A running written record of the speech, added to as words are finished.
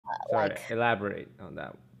Sorry, like? elaborate on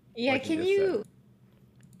that. Yeah, can you?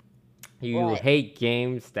 You What? hate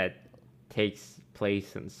games that takes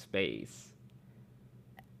place in space.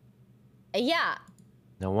 Yeah.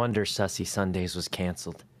 No wonder Sussy Sundays was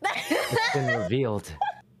canceled. It's been revealed.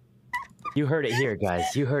 You heard it here,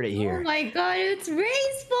 guys. You heard it here. Oh my god, it's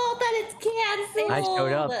Ray's fault that it's canceled. I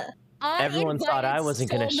showed up. Everyone thought I wasn't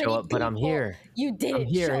going to show up, but I'm here. You didn't. I'm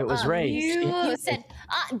here. It was Ray. You said,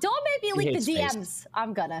 "Don't make me leak the DMs." Space.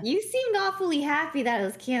 I'm gonna. You seemed awfully happy that it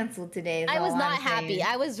was canceled today. I was not happy.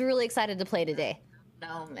 I was really excited to play today.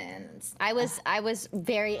 No man. I was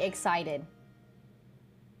very excited.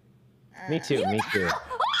 Me too. Me too.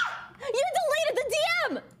 You deleted the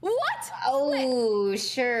DM. What? Oh,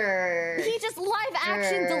 sure. He just live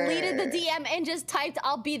action deleted the DM and just typed,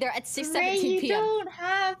 "I'll be there at 6:17 p.m." You don't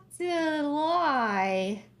have to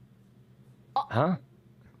lie. Huh?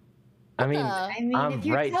 I mean, I'm if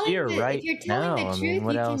you're right here, right if you're telling now. the truth, I mean,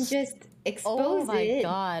 what you else? can just expose my it.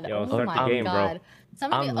 God. Yo, Oh start my the game, God. bro.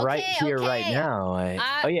 Somebody, I'm right here, right now.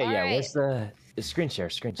 Oh yeah, yeah. right. Where's the screen share?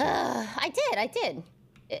 Screen share. I did.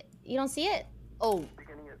 You don't see it? Oh.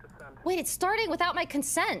 Wait, it's starting without my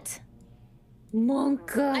consent.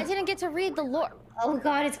 Monka. I didn't get to read the lore. Oh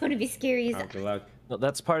god, it's going to be scary. Oh, good luck. No,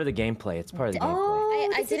 that's part of the gameplay. It's part of the gameplay.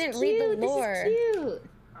 Oh, I didn't read the lore. This is cute.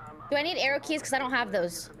 Do I need arrow keys? Because I don't have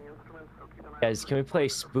those. Guys, can we play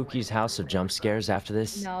Spooky's House of Jump Scares after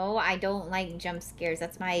this? No, I don't like jump scares.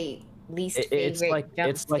 That's my least favorite It's like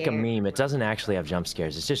jump like a scare. meme. It doesn't actually have jump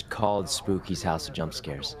scares. It's just called Spooky's House of Jump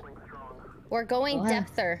Scares. We're going What?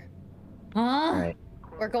 depther. Huh? All right.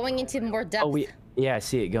 We're going into more depth. Oh, yeah, I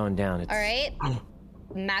see it going down. It's, All right.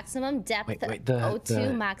 Maximum depth. Wait,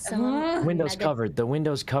 O2 maximum. Window's covered. The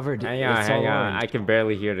window's covered. Hang on, It's hang all on. orange. I can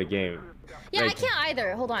barely hear the game. Yeah, Like, I can't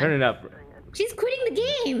either. Hold on. Turn it up. She's quitting the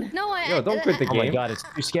game. No, Yo, don't quit the Oh game. my god, it's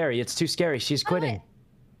too scary. It's too scary. She's quitting.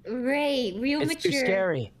 Ray, real It's mature. too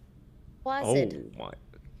scary. Placid. Oh my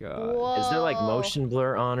god. Whoa. Is there like motion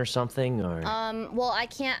blur on or something, or? Well, I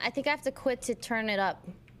can't. I think I have to quit to turn it up.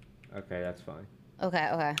 Okay, that's fine.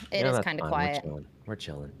 Okay. It No, is that's kind of fine. quiet. We're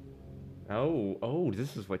chilling. Oh,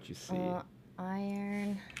 this is what you see.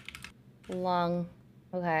 Iron lung.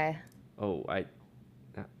 Okay. Oh,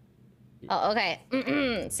 Oh, okay.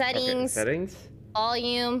 Settings. Okay, settings.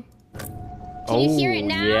 Volume. Can you hear it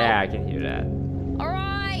now? Yeah, I can hear that. All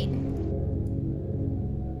right.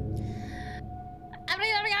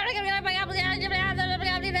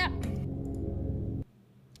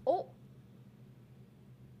 Oh.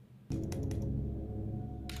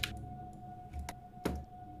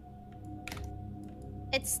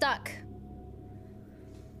 It's stuck.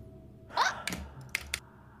 Ah!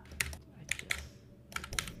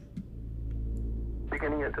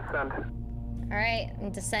 Beginning at descent. All right,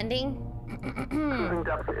 I'm descending. Cruising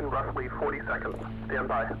depth in roughly 40 seconds. Stand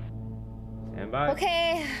by. Stand by.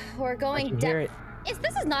 Okay, we're going can hear depth.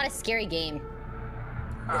 This is not a scary game.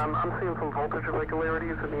 I'm seeing some voltage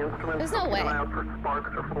irregularities in the instrument. There's no Keep way. an eye out for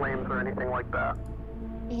sparks or flames or anything like that.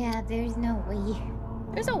 Yeah, there's no way.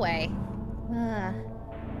 There's a way.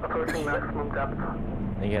 Approaching maximum depth.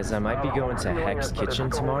 Hey guys, I might be going to Heck's Kitchen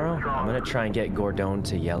tomorrow. I'm gonna try and get Gordon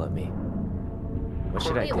to yell at me. What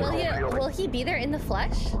should I Wait, do? will he be there in the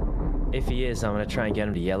flesh? If he is, I'm gonna try and get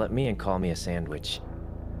him to yell at me and call me a sandwich.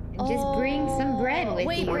 And just bring some bread with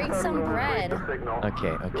Wait, you. bring some bread. Okay,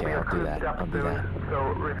 I'll do that. I'll do that. So,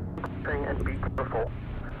 refreshing and be careful.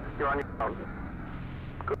 You're on your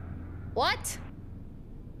own. What?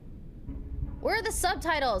 Where are the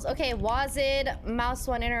subtitles? Okay, Wazid, mouse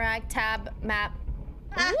one interact, tab, map.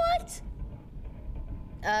 What?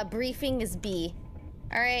 Briefing is B.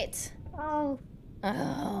 All right. Oh.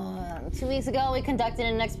 2 weeks ago, we conducted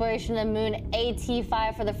an exploration of moon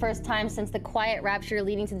AT5 for the first time since the quiet rapture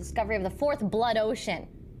leading to the discovery of the fourth blood ocean.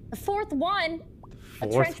 The fourth one? A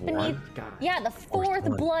trench beneath. Yeah, the fourth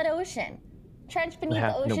blood ocean. Trench beneath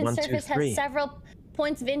the ocean surface has several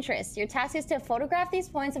points of interest. Your task is to photograph these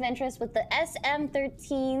points of interest with the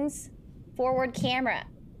SM-13's forward camera.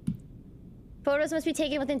 Photos must be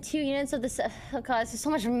taken within 2 units of the. Oh god, this is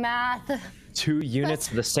so much math. 2 units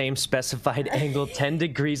of the same specified angle, 10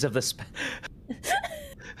 degrees of the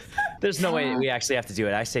There's no way we actually have to do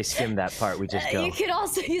it. I say skim that part, we just go. You could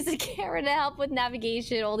also use the camera to help with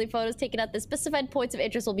navigation. Only photos taken at the specified points of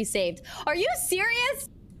interest will be saved. Are you serious?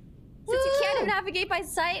 Since you can't navigate by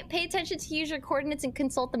sight, pay attention to use your coordinates and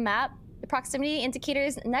consult the map. The proximity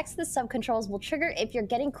indicators next to the sub-controls will trigger if you're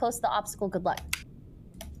getting close to the obstacle. Good luck.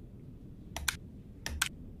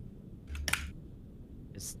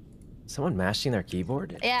 Is someone mashing their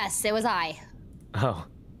keyboard? Yes, it was I. Oh.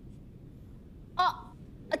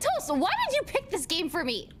 Toast, why did you pick this game for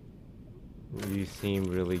me? You seem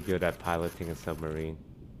really good at piloting a submarine.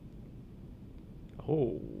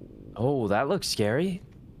 Oh. Oh, that looks scary.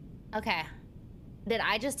 Okay. Did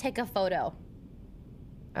I just take a photo?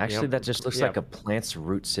 Actually, Yep. that just looks Yeah. like a plant's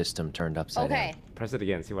root system turned upside Okay. down. Press it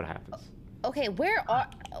again, see what happens. Okay, where are...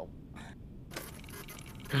 Oh.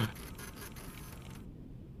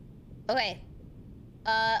 Okay.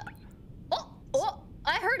 Oh,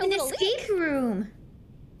 I heard a An little escape leak. room.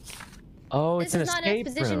 Oh, This it's an is not an escape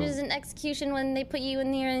exposition, room. it is an execution when they put you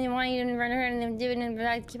in there and they want you to run her and do it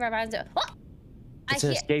and keep our minds out. Oh! It's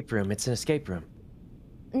an escape room. It's an escape room.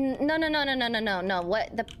 No.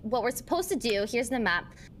 What we're supposed to do, here's the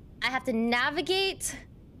map. I have to navigate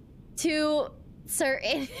to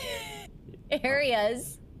certain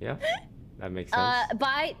areas Yeah, that makes sense.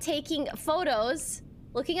 by taking photos,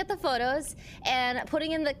 looking at the photos, and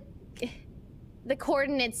putting in the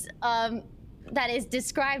coordinates that is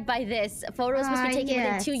described by this. Photos must be taken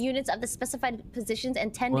within 2 units of the specified positions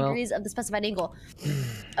and 10 degrees of the specified angle.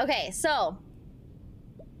 Okay, so.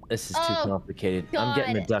 This is too complicated. I'm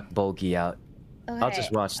getting the duck bulgy out. Okay. I'll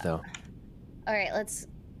just watch though. All right, let's.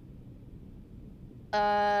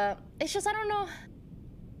 It's just I don't know.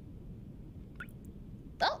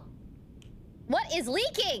 Oh, what is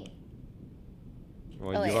leaking?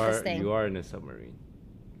 Well, wait, this thing. you are in a submarine.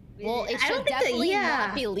 Well, it I don't should think that- definitely yeah.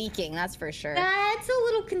 not be leaking. That's for sure. That's a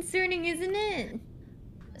little concerning, isn't it?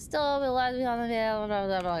 Still allowed to be on the video. Blah,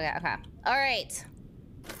 blah, blah, blah. Okay. All right.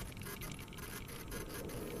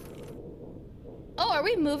 Oh, are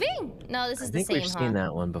we moving? No, this is I the think same, we've huh? seen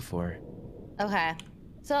that one before. Okay.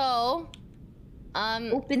 So,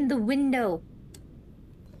 Open the window.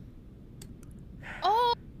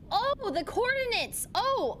 Oh, the coordinates.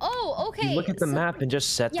 Oh, okay. You look at the So- map and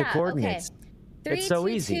just set the yeah, coordinates. Okay. It's so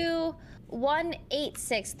easy.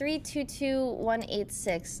 322-186.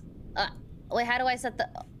 322-186. Wait, how do I set the...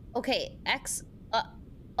 Okay, X...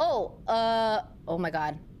 oh my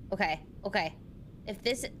god. Okay. If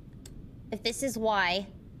this is Y...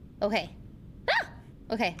 Okay. Ah!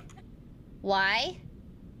 Okay. Y...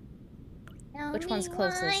 Which one's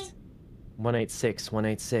closest? 186,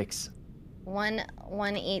 186.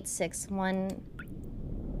 186.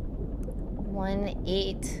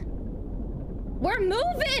 118. We're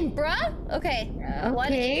moving, bruh. Okay.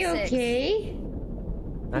 186. Okay.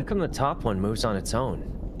 How come the top one moves on its own?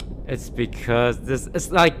 It's because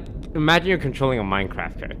it's like, imagine you're controlling a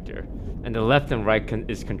Minecraft character, and the left and right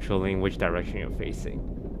is controlling which direction you're facing.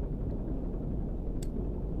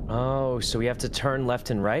 Oh, so we have to turn left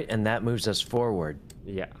and right, and that moves us forward.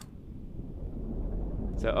 Yeah.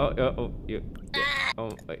 So, I can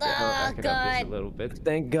up this a little bit.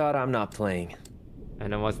 Thank God I'm not playing.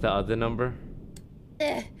 And then what's the other number?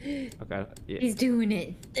 Okay. Yeah. He's doing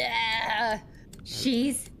it.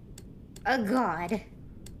 She's a god.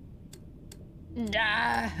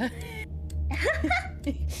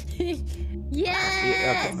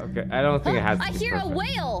 Yes. Okay. I don't think it has to I be hear a perfect.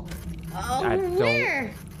 whale. Oh, I don't-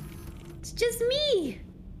 where? It's just me.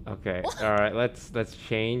 Okay. All right. Let's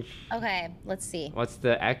change. Okay, let's see. What's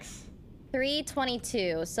the X?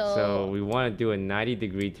 322. So we want to do a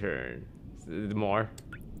 90-degree turn. More.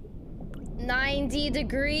 90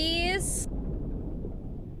 degrees.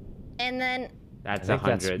 And then That's I think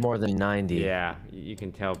 100. that's more than 90. Yeah, you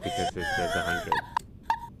can tell because it says 100.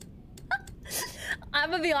 I'm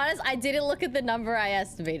gonna be honest, I didn't look at the number I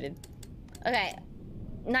estimated. Okay.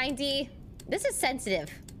 90. This is sensitive.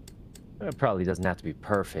 It probably doesn't have to be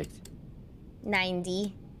perfect.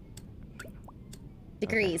 90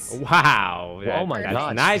 degrees. Wow. Oh my that's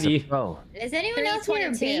God. 90. Oh, Is anyone else here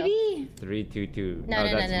a 322. baby? 322. No, Oh,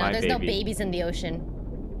 no, that's no. my There's no baby. babies in the ocean.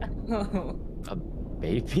 a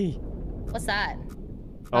baby? What's that?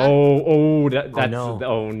 Oh, that's no.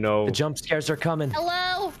 oh no. The jump scares are coming.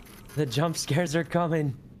 Hello? The jump scares are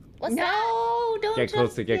coming. What's that? No, don't Get jump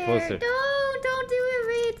closer, get scare. closer. Don't do it,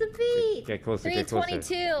 Ray. It's a beat. Get closer, get closer.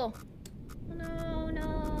 322. No.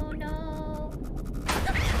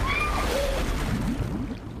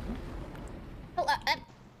 Hello?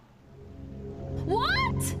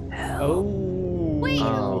 What? Oh. Wait.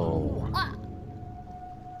 Oh.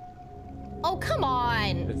 Oh, come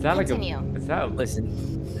on. Is that Continue. like a? Is that? Listen,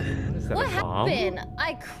 Is that What a bomb? happened?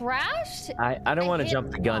 I crashed? I don't want to hit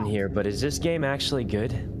jump the gun here, but is this game actually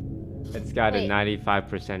good? It's got Wait. a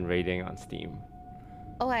 95% rating on Steam.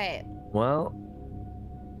 Oh, wait. Well,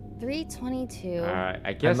 322. Alright, I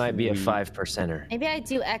I guess might be a we- 5%er. Maybe I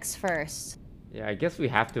do X first. Yeah, I guess we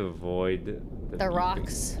have to avoid The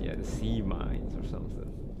rocks. Yeah, the sea mines or something.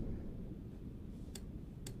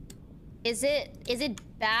 Is it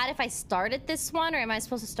bad if I start at this one, or am I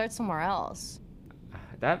supposed to start somewhere else?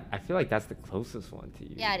 That I feel like that's the closest one to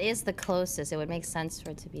you. Yeah, it is the closest. It would make sense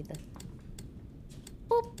for it to be the.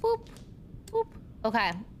 Boop boop boop.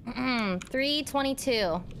 Okay.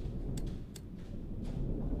 322.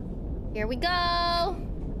 Here we go.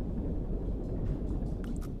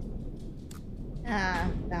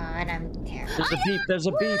 Oh God, I'm terrible. There's a beep. There's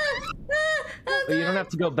a beep. But you don't have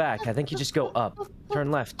to go back. I think you just go up.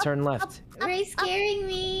 Turn left. Turn left. Ray's scaring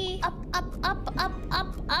me. Up,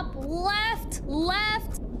 left,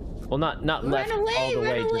 left. Well, not left Run away, all the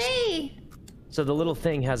way. run away. So the little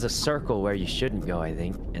thing has a circle where you shouldn't go, I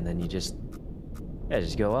think, and then you just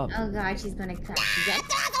just go up. Oh God, she's gonna cut.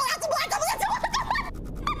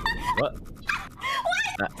 What?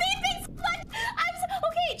 Beeping so much.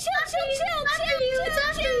 Okay, chill. It's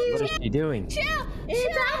after you. What is she doing? Chill.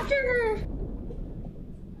 It's after her.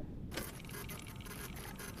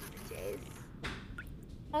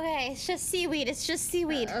 Okay, it's just seaweed.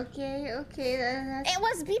 Okay, that's... It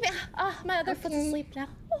was beeping. Oh, my other foot's asleep now.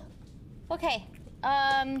 Okay.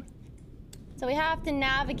 So we have to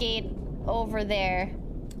navigate over there.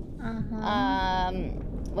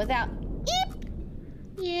 Without. Eep!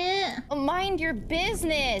 Yeah. Mind your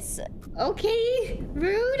business. Okay,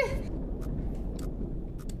 rude.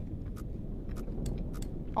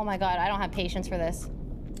 Oh my god, I don't have patience for this.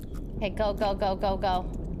 Okay, go.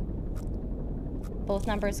 Both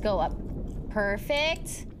numbers go up.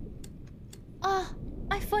 Perfect. Oh,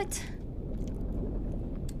 my foot.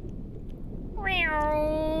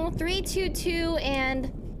 322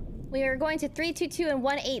 and we are going to 322 and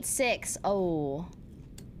 186. Oh.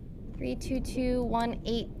 322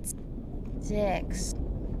 186.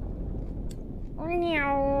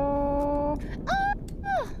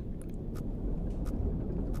 Ah!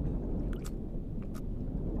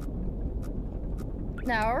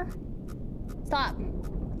 No. Stop.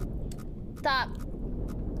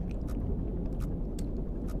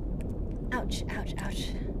 Ouch.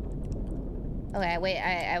 Okay, wait,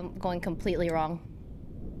 I'm going completely wrong.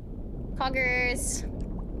 Coggers.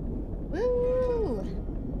 Woo!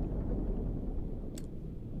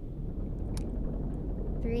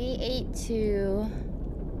 382.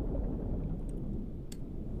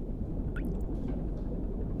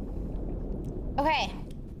 Okay.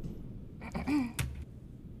 I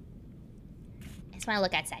just want to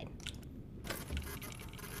look outside.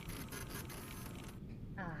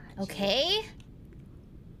 Okay.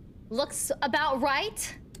 Looks about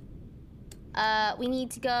right. We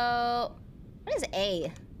need to go... What is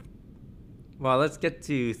A? Well, let's get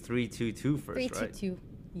to 322 first, 322.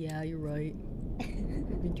 Yeah, you're right.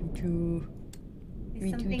 322.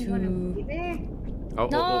 Is something gonna be there? Oh,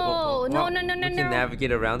 No. We can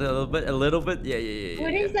navigate around it a little bit. Yeah.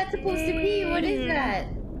 What is that supposed to be? What is that?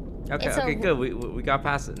 Okay, good. We got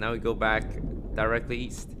past it. Now we go back directly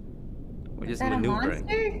east. We're just Is that maneuvering. a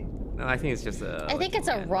monster? No, I think it's just a. I think it's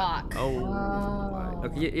a rock. Oh.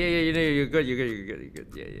 Okay. Yeah. You're good.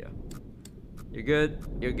 Yeah. You're good.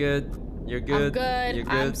 I'm good.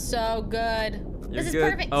 I'm so good. You're this is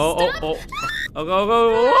good. perfect. Oh, Stop. go. Oh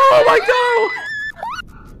my god!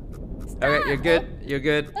 Okay, you're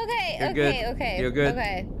good. Okay. You're good.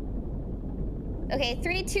 Okay,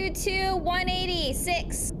 322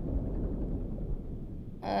 186.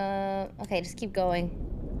 Okay, just keep going.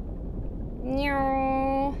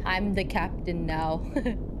 I'm the captain now.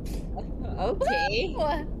 Okay.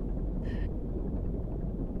 What?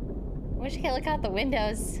 Wish I could look out the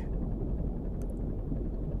windows.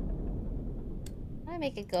 I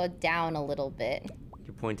make it go down a little bit.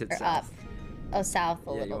 You pointed Or south. up. Oh, south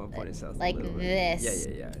a Yeah, you little want to bit. point it south. Like a little bit. this.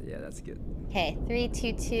 Yeah, that's good. Okay,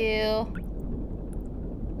 322.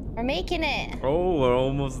 We're making it. Oh, we're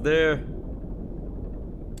almost there.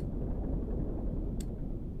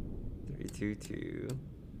 322.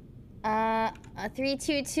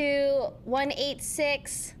 322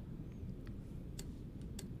 186.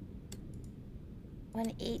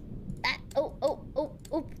 18.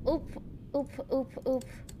 Oop.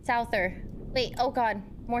 Souther. Wait, oh god,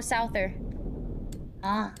 more souther.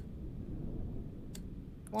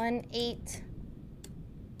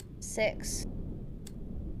 186.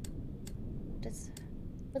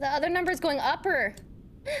 But the other number's going upper.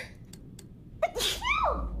 What the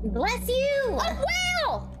hell? Bless you! Oh,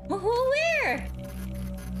 wow! Where?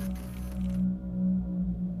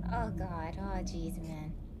 Oh god, oh jeez,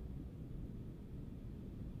 man.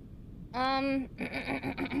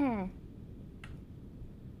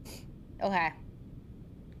 Okay.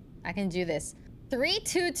 I can do this.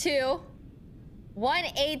 322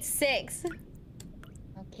 186.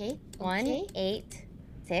 Okay.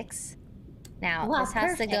 186. Now, Wow, this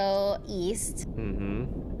has perfect. to go east Mm-hmm.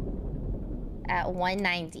 at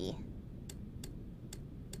 190.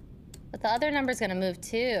 But the other number's gonna move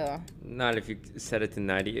too. Not if you set it to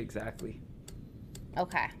 90 exactly.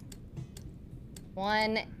 Okay.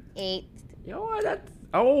 1, 8. You know what? That's...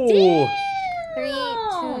 Oh! 3,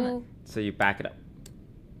 2. So you back it up.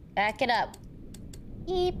 Back it up.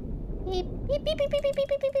 Beep, beep, beep, beep, beep, beep, beep, beep,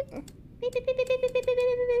 beep, beep. Beep, beep, beep, beep, beep, beep, beep,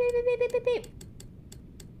 beep, beep, beep, beep, beep.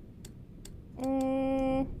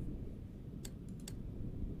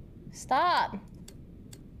 Stop.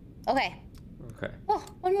 Okay. Okay. Oh,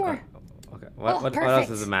 one more. Okay. What else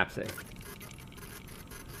does the map say?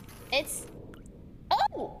 It's...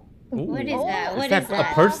 Oh! Ooh. What is that? What Is that is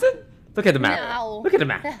that? a person? Look at the map. No. Look at the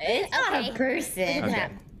map. It's not a person. Look Okay.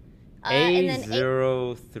 at that. And then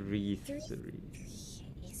A033.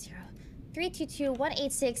 322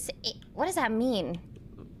 186. What does that mean?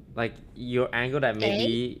 Like your angle at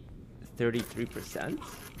maybe 33%.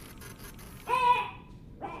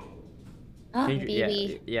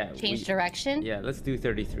 Change, yeah. Change direction. Yeah, let's do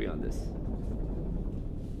 33 on this.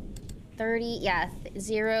 30. Yeah.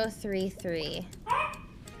 033.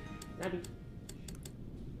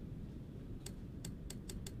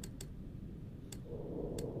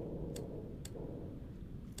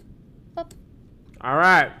 All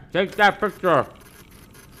right, take that picture.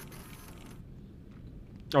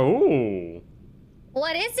 Oh.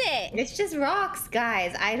 What is it? It's just rocks,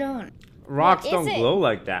 guys. I don't. Rocks What don't is it? glow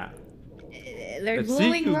like that. They're It's sea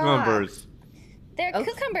glowing rocks. cucumbers. They're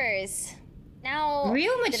Okay. cucumbers. Now.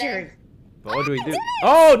 Real did mature. But what do we I do? did it!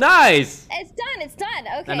 Oh, nice! It's done. It's done.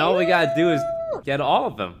 Okay. And all we gotta do is Woo! get all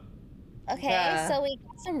of them. Okay. Yeah. So we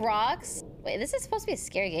got some rocks. Wait, this is supposed to be a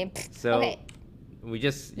scary game. So okay. we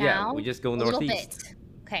just Now, we just go a little northeast. bit.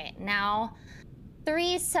 Okay. Now.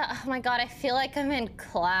 Oh my god, I feel like I'm in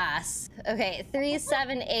class. Okay,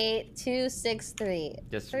 378 Just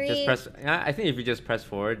press. I think if you just press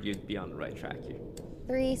forward, you'd be on the right track here.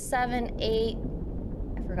 378.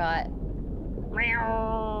 I forgot.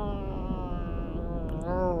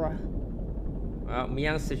 Well,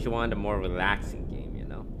 Miyoung said she wanted a more relaxing game, you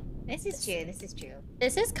know. This is true. This is true.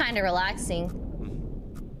 This is kind of relaxing.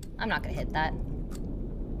 I'm not gonna hit that.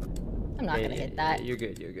 I'm not gonna hit that. You're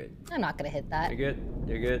good. You're good. I'm not gonna hit that. You're good.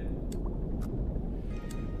 You're good.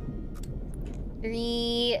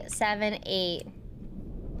 378.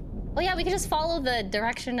 Oh yeah, we could just follow the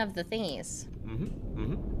direction of the thingies.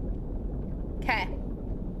 Okay.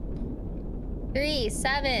 3,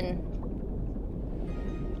 7.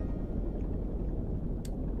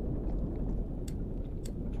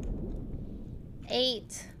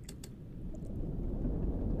 Eight.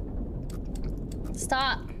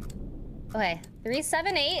 Stop. Okay,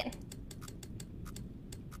 378.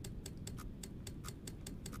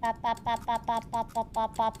 Pop, pop, pop, pop, pop, pop, pop,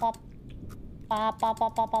 pop, pop, pop. Pop, pop,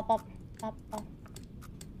 pop, pop, pop, pop, pop, pop.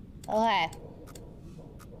 Okay.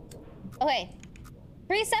 Okay.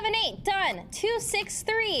 378, done.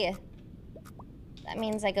 263. That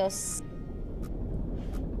means I go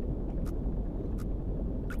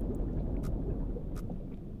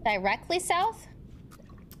directly south?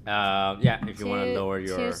 Yeah, if you want to lower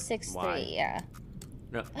your 263, Y. yeah.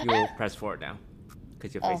 No, you'll press forward now,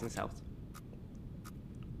 because you're Oh. facing south.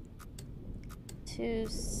 2,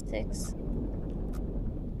 6,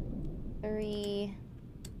 3.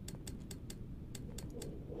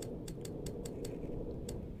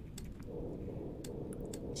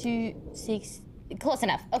 Two, 6. Close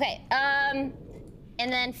enough. Okay. And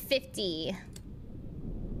then 50.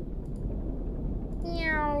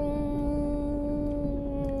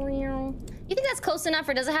 You think that's close enough,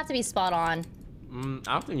 or does it have to be spot on? I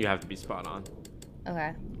don't think you have to be spot on.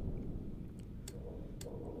 Okay.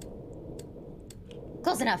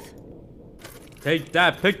 Close enough. Take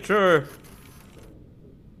that picture.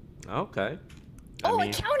 Okay. Oh,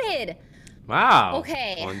 it counted. Wow.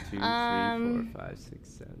 Okay, 1, 2, 3, 4, 5, 6,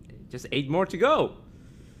 7, 8. Just 8 more to go.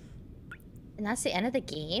 And that's the end of the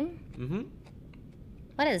game? Mm-hmm.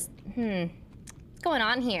 What is... What's going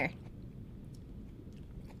on here?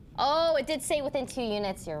 Oh, it did say within 2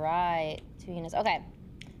 units. You're right. 2 units. Okay.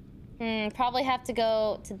 Probably have to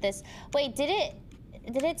go to this. Wait, did it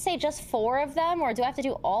say just 4 of them, or do I have to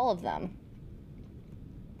do all of them?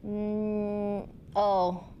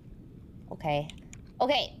 Oh. Okay.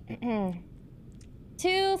 Okay.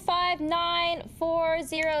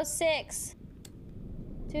 259406.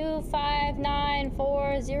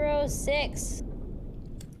 259406.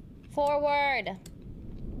 Forward.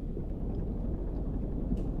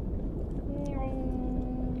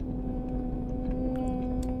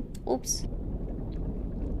 Oops.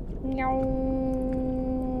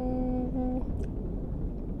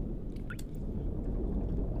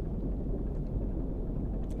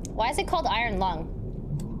 Why is it called Iron Lung?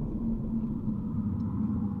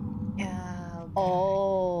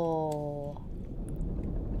 Oh.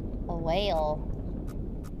 A whale.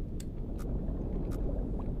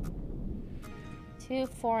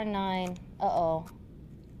 249. Uh-oh.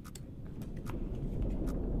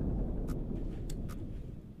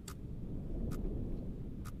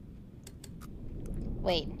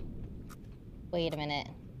 Wait. Wait a minute.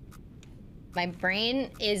 My brain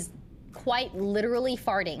is quite literally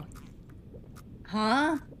farting.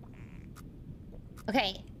 Huh?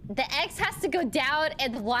 Okay, the X has to go down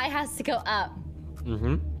and the Y has to go up.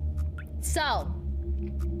 Mm-hmm. So.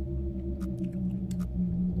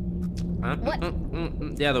 What?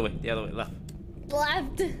 The other way, left.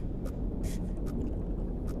 Left.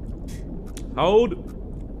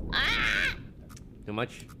 Hold. Ah! Too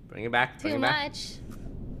much. Bring it back. Bring Too it back. much.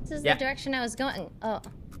 This is the direction I was going. Oh.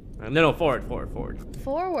 No, forward.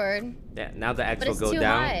 Forward? Yeah, now the X But will it's go too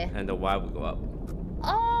down high. and the Y will go up.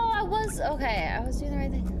 Oh, I was doing the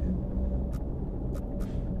right thing.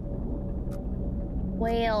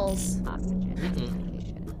 Whales.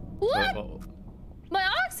 What? Oh. My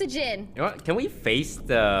oxygen. You know what? Can we face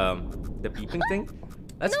the beeping thing?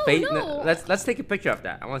 Let's No, face. no. Let's take a picture of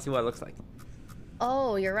that. I want to see what it looks like.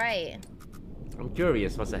 Oh, you're right. I'm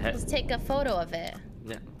curious what's ahead. Let's take a photo of it.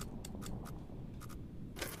 Yeah.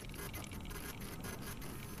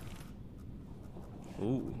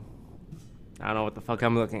 Ooh. I don't know what the fuck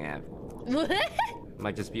I'm looking at. What?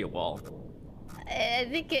 Might just be a wall. I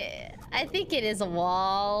think it is a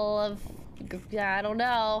wall of. I don't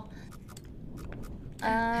know.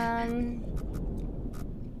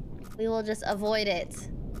 We will just avoid it.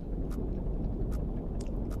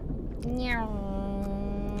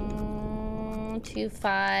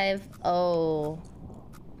 250. Oh.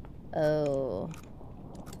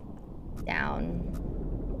 Down.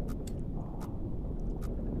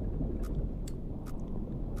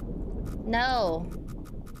 No.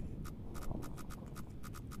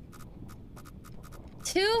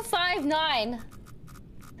 259.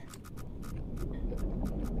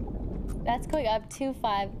 That's going up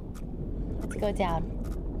 25. Let's go down.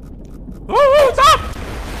 Oh, stop!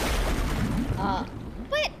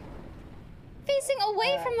 But facing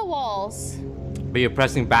away from the walls. But you're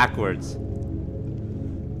pressing backwards.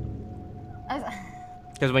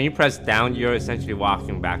 Because when you press down, you're essentially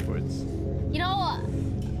walking backwards. You know,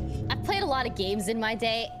 I've played a lot of games in my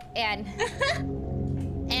day, and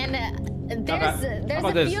there's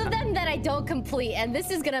a few of them that I don't complete, and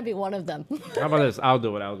this is gonna be one of them. How about this? I'll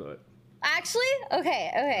do it. Actually,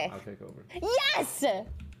 okay. I'll take over. Yes. Yes.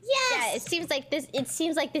 Yeah, it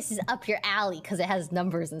seems like this is up your alley because it has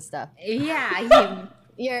numbers and stuff. Yeah,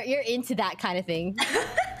 you're into that kind of thing.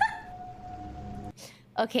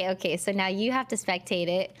 Okay. So now you have to spectate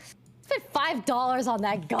it. Spent $5 on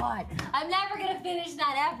that. God, I'm never gonna finish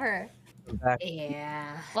that ever.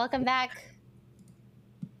 Yeah. Welcome back.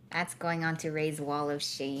 That's going on to Ray's wall of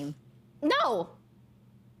shame. No.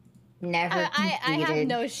 Never I have completed.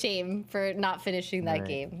 no shame for not finishing that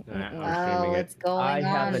game. Oh, what's going on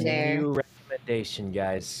there? I have a new recommendation,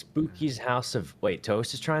 guys. Spooky's House of... Wait,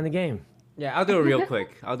 Toast is trying the game. Yeah, I'll do it real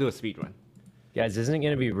quick. I'll do a speed run. Guys, isn't it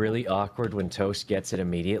going to be really awkward when Toast gets it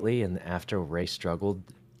immediately and after Ray struggled?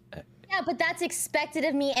 Yeah, but that's expected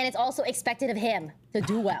of me, and it's also expected of him to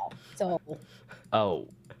do well. So. Oh.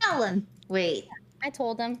 Tell him. Wait. I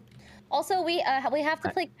told him. Also, we have to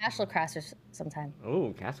play Castle Crashers sometime.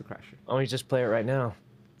 Oh, Castle Crasher. Why don't we just play it right now?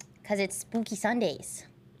 Because it's Spooky Sundays.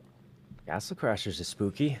 Castle Crashers is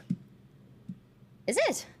spooky. Is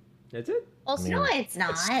it? Is it? Also, No, it's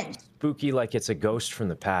not. It's spooky like it's a ghost from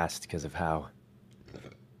the past because of how,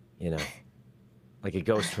 you know, like a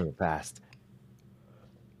ghost from the past.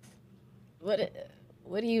 What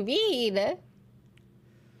do you mean?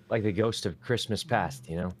 Like the ghost of Christmas past,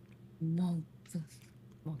 you know? No.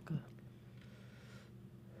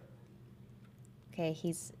 Okay,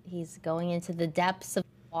 he's going into the depths of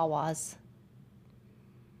Wawas.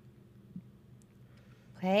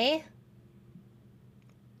 Okay.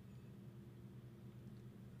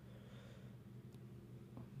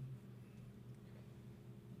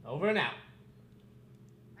 Over and out.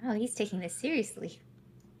 Oh, he's taking this seriously.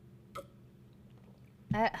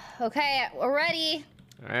 Okay, we're ready.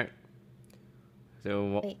 All right.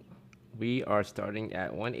 So Wait. we are starting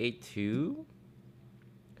at 182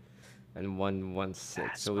 and 116.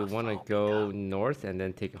 So we want to go north and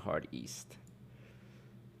then take a hard east.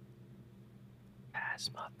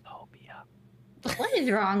 Phasmophobia. What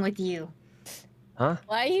is wrong with you? Huh?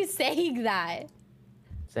 Why are you saying that?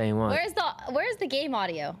 Saying what? Where's the game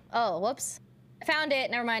audio? Oh, whoops. I found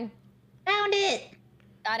it. Never mind. Found it.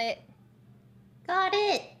 Got it. Got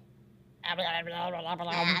it.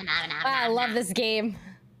 I love this game.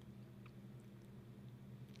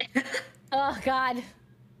 Oh God.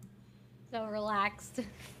 So relaxed.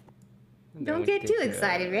 Don't get too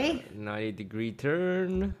excited, Ray. 90-degree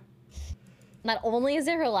turn. Not only is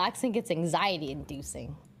it relaxing, it's anxiety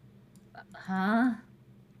inducing. Huh?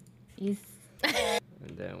 He's...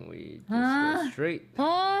 And then we just go straight.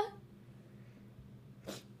 Huh?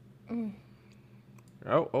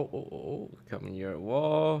 Oh. Coming near a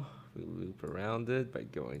wall. We loop around it by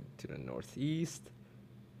going to the northeast.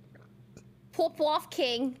 Pop off,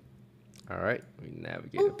 king. Alright, we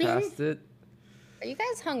navigate past it. Are you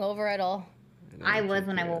guys hungover at all? I was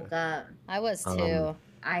when I woke up. I was too.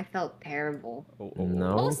 I felt terrible.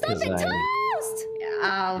 No, Oh, stop it, Toast!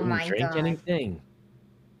 Oh didn't my drink god. anything.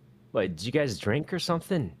 What, did you guys drink or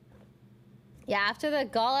something? Yeah, after the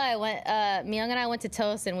gala, I went. Miyoung and I went to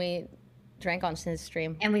Toast and we drank on his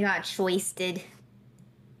stream. And we got choisted.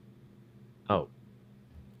 Oh.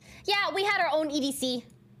 Yeah, we had our own EDC.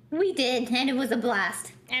 We did, and it was a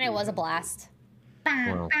blast. And it was a blast.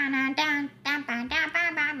 Well. Bam,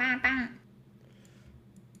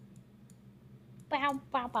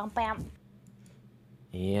 bam, bam, bam.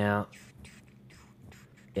 Yeah.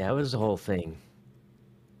 Yeah, it was the whole thing.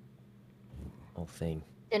 Whole thing.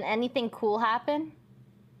 Did anything cool happen?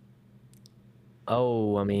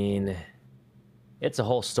 Oh, I mean, it's a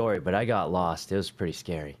whole story, but I got lost. It was pretty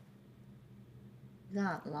scary.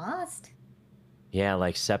 Got lost? Yeah,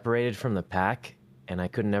 like separated from the pack, and I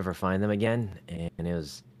could never find them again, and it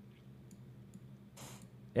was...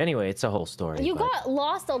 Anyway, it's a whole story. You but... got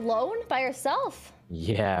lost alone by yourself?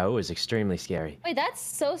 Yeah, it was extremely scary. Wait, that's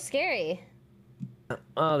so scary.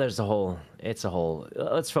 Oh, there's a whole... It's a whole...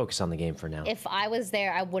 Let's focus on the game for now. If I was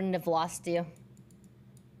there, I wouldn't have lost you.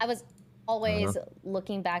 I was always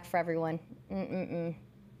looking back for everyone. I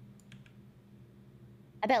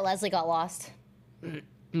bet Leslie got lost.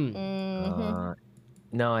 No,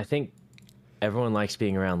 I think everyone likes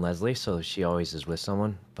being around Leslie, so she always is with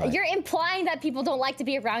someone. But... You're implying that people don't like to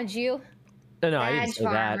be around you? No, I didn't say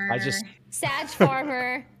that. I just... Sag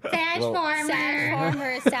farmer. Sag farmer. Sag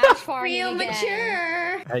farmer. Sag farmer. Real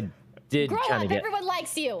mature. I did Grow kind up, of get... everyone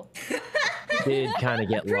likes you. Did kind of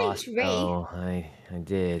get lost. Ray. Oh, I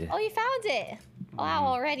did. Oh, you found it. Wow,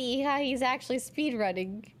 already. Yeah, he's actually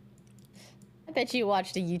speedrunning. I bet you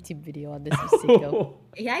watched a YouTube video on this, you sicko.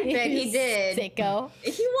 Yeah, I bet he did. Sicko.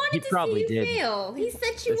 He wanted to probably see you did. fail. He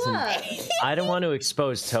set you Listen, up. I don't want to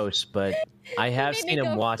expose Toast, but I have made me seen him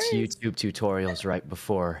go watch first. YouTube tutorials right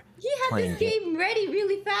before. He had playing this game ready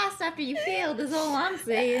really fast after you failed, is all I'm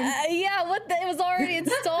saying. Yeah, what the? It was already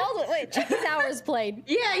installed? Wait, check his hours played.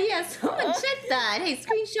 Yeah, someone check that. Hey,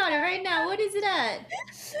 screenshot it right now. What is it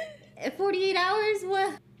at? 48 hours?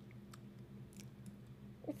 What?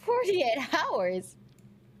 48 hours?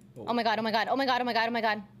 Oh my god, oh my god, oh my god, oh my god, oh my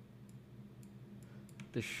god.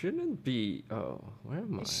 There shouldn't be... Oh, where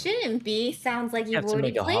am I? It shouldn't be. Sounds like you've have to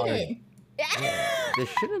already make a played hard. it. There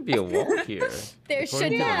shouldn't be a wall here. There According should to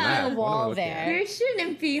the not map. be a What am I wall looking at? there. There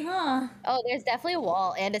shouldn't be, huh? Oh, there's definitely a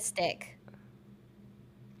wall and a stick.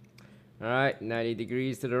 Alright, 90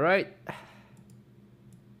 degrees to the right.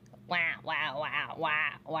 Wow, wow, wow, wow,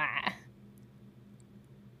 wow.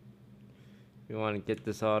 We want to get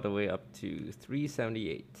this all the way up to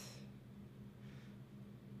 378.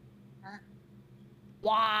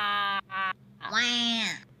 Wow. Wah.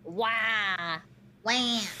 Wow.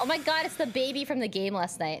 Wah. Oh my god, it's the baby from the game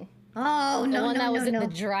last night. Oh, The no, one no, that no, was in no. the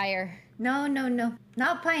dryer. No.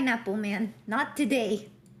 Not pineapple, man. Not today.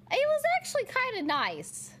 It was actually kind of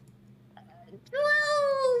nice.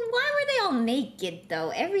 Well, why were they all naked,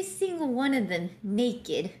 though? Every single one of them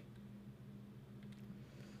naked.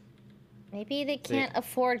 Maybe they can't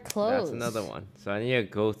afford clothes. That's another one. So I need to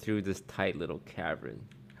go through this tight little cavern.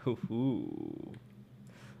 Hoo-hoo.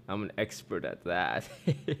 I'm an expert at that.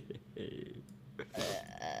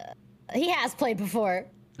 He has played before.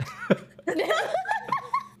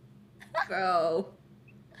 Bro.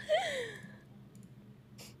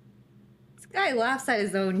 This guy laughs at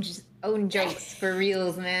his own jokes for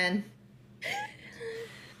reals, man.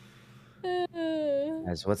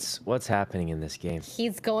 Guys, what's happening in this game?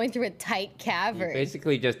 He's going through a tight You cavern.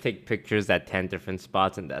 basically just take pictures at 10 different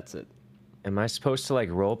spots and that's it. Am I supposed to like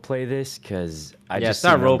role play this? Cause I Yeah, just see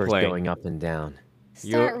start numbers role-playing. going up and down.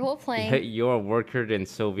 Start role-playing. You're a worker in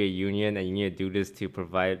Soviet Union and you need to do this to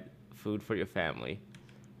provide food for your family.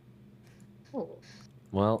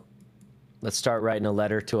 Well, let's start writing a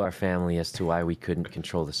letter to our family as to why we couldn't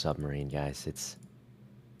control the submarine, guys. It's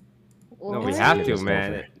No, we What? have to, It's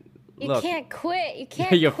man. over. You Look, can't quit. You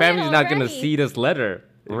can't your quit family's not gonna already. see this letter.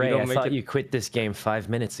 if you Ray, don't I make thought it- you quit this game 5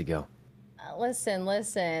 minutes ago. Listen.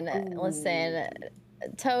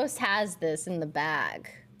 Toast has this in the bag.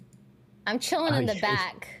 I'm chilling Oh, in the yeah.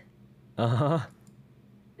 back. Uh-huh.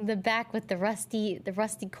 In the back with the rusty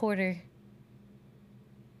corner.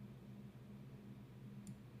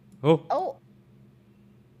 Oh. Oh,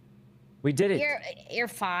 We did it. you're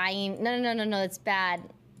fine. No, it's bad.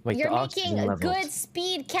 Wait, You're the making oxygen levels. good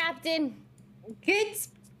speed, Captain. Good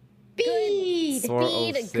speed.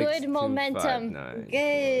 Speed, good momentum. 406-259.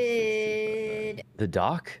 Good. The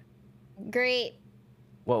doc? Great.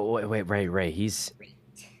 Whoa, wait, Ray.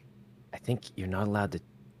 I think you're not allowed to.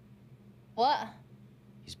 What?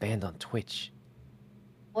 He's banned on Twitch.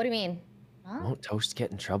 What do you mean? Huh? Won't Toast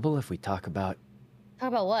get in trouble if we talk about Talk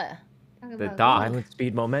about what? Talk The about doc. violent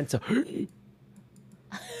speed momentum?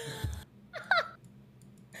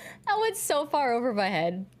 That went so far over my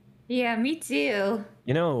head. Yeah, me too.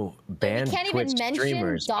 You know, banned can't even Twitch mention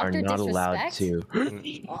streamers are Dr. not allowed Disrespect?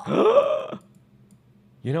 to.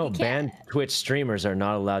 You know, You banned can't- Twitch streamers are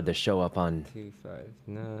not allowed to show up on.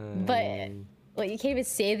 259. But what? You can't even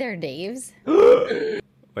say their names.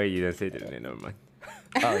 Wait, you didn't say that name. Never mind.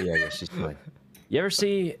 Oh yeah, she's fine. You ever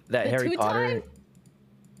see that The Harry Potter? two-time?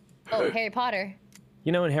 Oh, Harry Potter.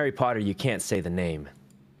 You know, in Harry Potter, you can't say the name.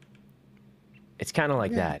 It's kind of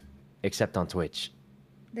like Yeah. that, except on Twitch.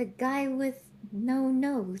 The guy with no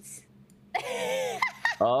nose.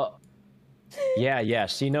 Oh. Yeah,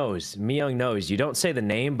 she knows. Miyoung knows. You don't say the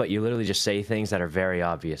name, but you literally just say things that are very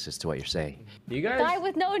obvious as to what you're saying. You guys. Guy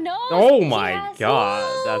with no nose. Oh my Yes. god,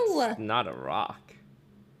 Whoa. that's not a rock.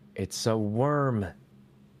 It's a worm.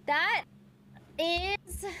 That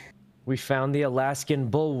is. We found the Alaskan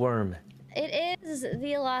bullworm. It is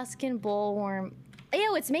the Alaskan bullworm.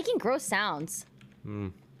 Ew, it's making gross sounds.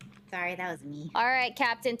 Sorry, that was me. All right,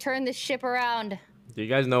 Captain, turn the ship around. Do you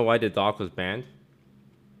guys know why the doc was banned?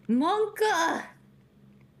 Monka!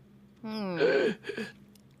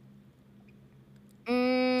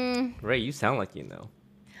 Ray, you sound like you know.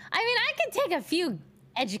 I mean, I can take a few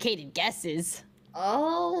educated guesses.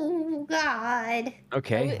 Oh, God.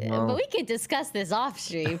 Okay, But we could discuss this off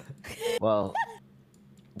stream. well,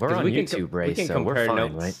 we're 'Cause on we can YouTube, we Ray, can so compare we're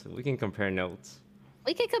fine, notes. We can compare notes.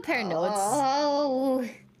 We could compare notes. Oh.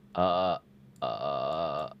 right?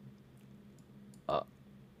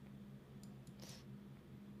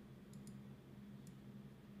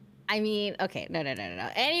 I mean, okay, no.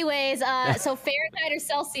 Anyways, so Fahrenheit or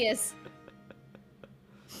Celsius?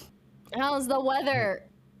 How's the weather?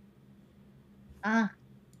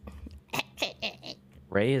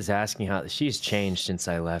 Ray is asking how she's changed since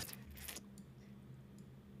I left.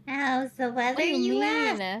 How's the weather, What do you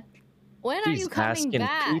ask? mean? When are She's you coming asking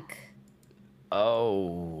back?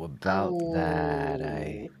 Oh, about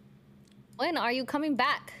that, When are you coming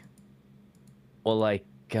back? Well, like,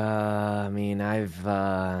 I mean, I've,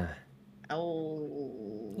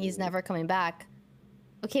 Oh. He's never coming back.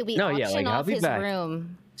 Okay, we No, yeah, auction like, I'll off be his back.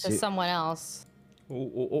 room to See- someone else.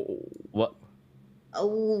 what?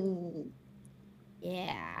 Oh.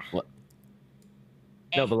 Yeah. What?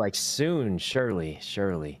 No, but like soon, surely.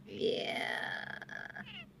 Yeah.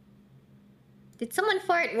 Did someone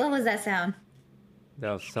fart? What was that sound?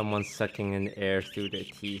 That was someone sucking in air through their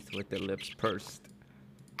teeth with their lips pursed.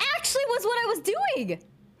 Actually was what I was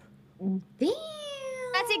doing. Damn.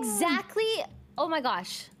 That's exactly. Oh my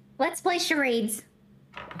gosh. Let's play charades.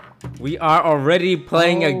 We are already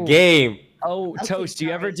playing a Oh. game. Oh, Okay, Toast, do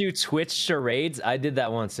you ever sorry. do Twitch charades? I did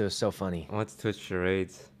that once. It was so funny. What's Twitch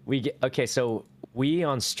charades? Okay, so we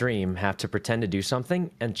on stream have to pretend to do something,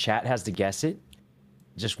 and chat has to guess it.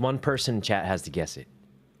 Just one person in chat has to guess it.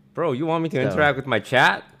 Bro, you want me to So- interact with my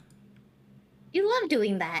chat? You love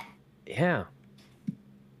doing that. Yeah.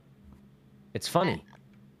 It's funny.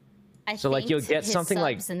 I So, like, you'll thanked get his something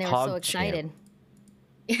like subs and they were so PogChamp. excited.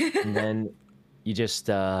 And then you just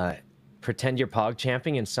pretend you're pog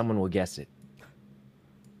champing and someone will guess it.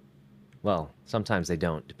 Well, sometimes they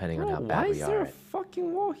don't, depending on Bro, how why bad is we there are. a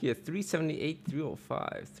fucking wall here? 378,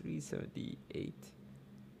 305, 378.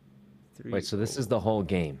 Wait, so this is the whole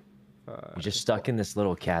game. You're just stuck in this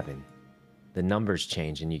little cabin. The numbers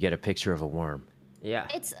change and you get a picture of a worm. Yeah.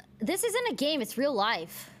 This isn't a game, it's real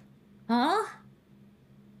life. Huh?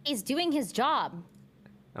 He's doing his job.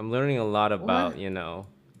 I'm learning a lot about, What? you know,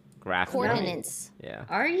 graphics. Coordinates. Yeah.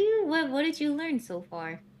 Are you? What did you learn so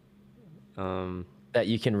far? That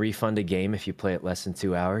you can refund a game if you play it less than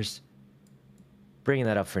 2 hours. Bringing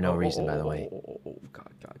that up for no reason, by the way. Oh, God,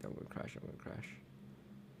 I'm gonna crash.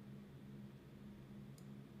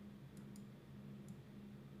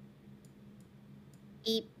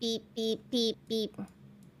 Beep, beep, beep, beep, beep.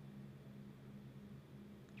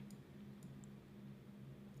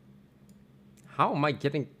 How am I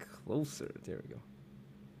getting closer? There we go.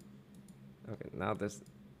 Okay, now this.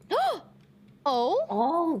 Oh!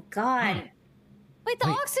 Oh God. Wait, the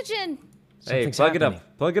Wait. oxygen! Hey, Something's plug it happening.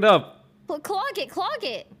 up. Plug it up. Clog it, clog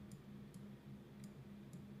it.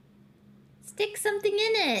 Stick something in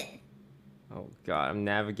it. Oh god, I'm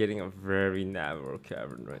navigating a very narrow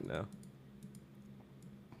cavern right now.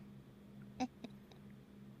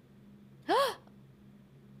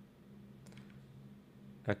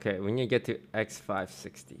 Okay, we need to get to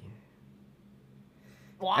X560.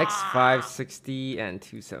 Wow. X560 and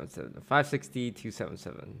 277. 560,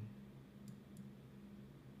 277.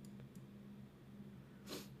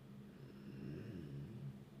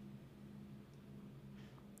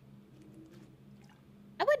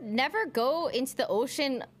 I would never go into the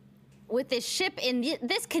ocean with this ship in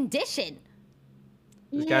this condition.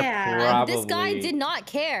 This Yeah. guy probably... This guy did not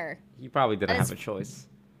care. He probably didn't That have is- a choice.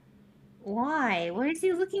 Why? What is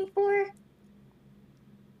he looking for?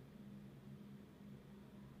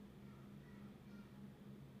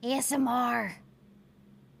 ASMR.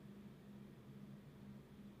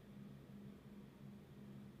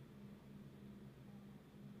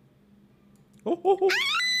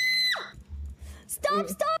 Stop,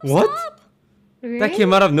 stop, What? stop! That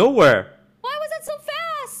came out of nowhere. Why was that so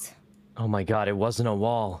fast? Oh my god, it wasn't a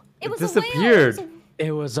wall. It was disappeared. a whale.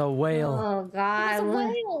 It was a whale. Oh God! It was a what?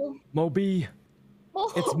 whale. Moby.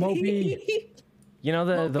 It's Moby. You know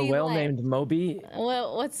the Moby whale what? named Moby?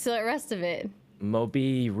 What's the rest of it?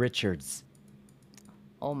 Moby Richards.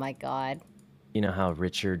 Oh my god. You know how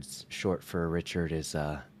Richards, short for Richard, is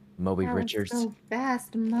Moby That was Richards? so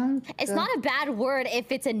fast, monk. It's not a bad word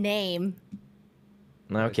if it's a name.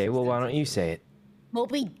 Okay, well, why don't you say it?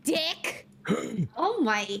 Moby Dick. Oh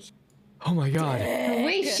my! Oh my god. The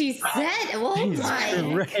way she said, "Oh She's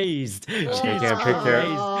my!" crazed. She's can't crazed. picture.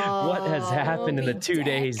 What has happened in the Moby 2 Dick.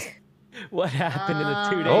 days? What happened in the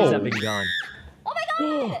 2 days Oh. I've been gone? Oh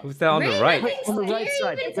my god! Who's that on the right? On the right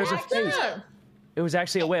side, there's a face. It was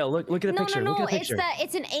actually a whale. Look at the No, picture. no, Look no. at the It's picture.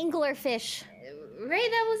 it's an angler fish. Ray,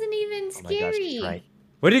 that wasn't even Oh my gosh, scary. she's right.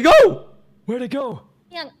 Where'd he go? Where'd it go?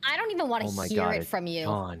 Young, I don't even want to Oh my hear god, it it's from you.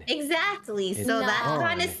 gone. Exactly. It's So that's gone.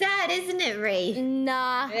 kind of sad, isn't it, Ray?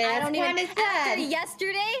 Nah, I That's don't even. kinda sad. After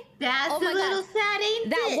yesterday, That's Oh a my little God. sad, ain't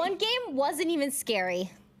that it? one game wasn't even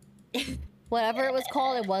scary. Whatever it was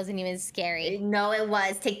called, it wasn't even scary. No, it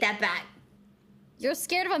was. Take that back. You're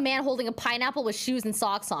scared of a man holding a pineapple with shoes and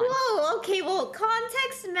socks on. Whoa, okay, well,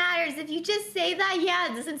 context matters. If you just say that,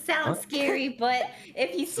 yeah, it doesn't sound scary, but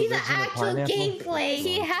if you see the there's an actual pineapple? gameplay,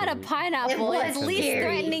 He had a pineapple. It It's was the least scary.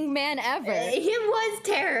 threatening man ever. it was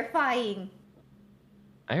terrifying.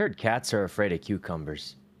 I heard cats are afraid of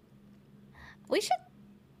cucumbers. We should.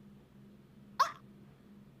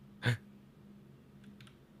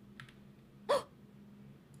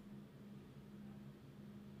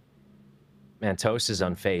 Man, Toast is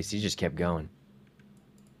unfazed. He just kept going.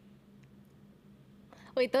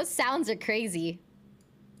 Wait, those sounds are crazy.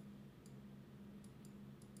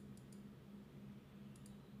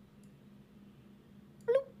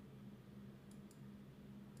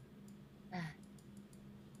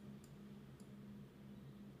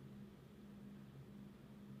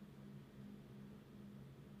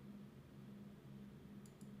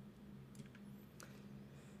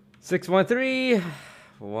 Six 613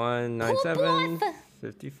 197 Pull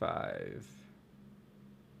 55.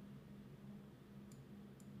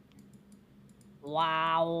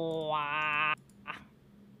 Wow. All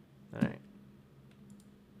right.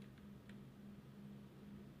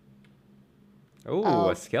 Oh,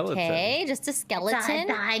 a skeleton. Okay, just a It's a skeleton.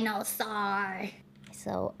 dinosaur.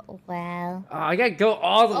 So, well. Oh, I gotta go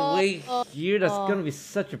all the Oh, way oh, here. That's oh. gonna be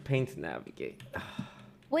such a pain to navigate.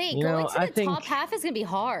 Wait, You going know, to I the think- top half is gonna be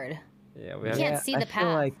hard. Yeah, we You have. can't see the I feel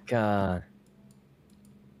path. like, I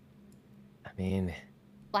mean,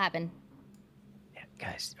 What happened? yeah,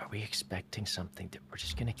 guys, are we expecting something? We're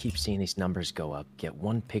just gonna keep seeing these numbers go up, get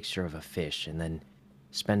one picture of a fish, and then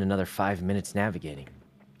spend another 5 minutes navigating.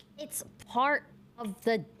 It's part of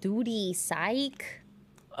the duty, psych.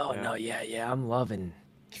 Oh no, yeah, I'm loving.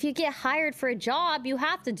 If you get hired for a job, you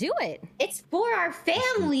have to do it. It's for our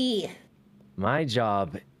family. My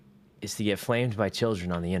job is to get flamed by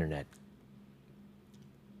children on the internet.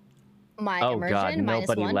 My Oh immersion, god, minus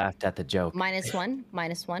nobody one. laughed at the joke. Minus one,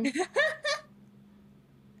 minus one.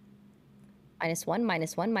 Minus one,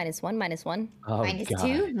 minus one, minus one, minus one. Oh Minus god.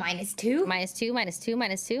 2, minus 2. Minus two, minus two,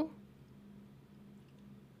 minus two.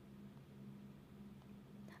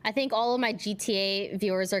 I think all of my GTA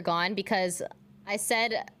viewers are gone because I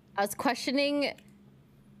said I was questioning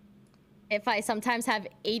if I sometimes have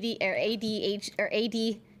AD or ADH or AD.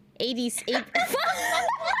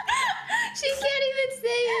 She can't even say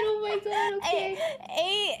it. Oh my god, okay.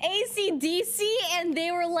 ACDC, and they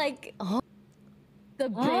were like, huh? The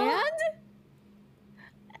band?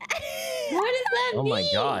 What? Oh my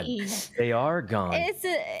god, they are gone. It's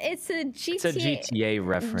a GTA. It's a GTA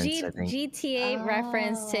reference, I think. GTA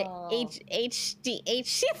reference to HD.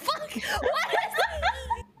 Fuck. What is that?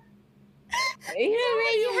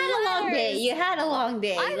 You had a long day. You had a long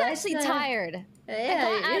day. I'm actually tired. I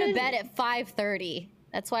got out of bed at 5:30.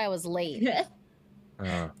 That's why I was late.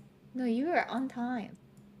 No, you were on time.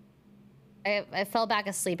 I fell back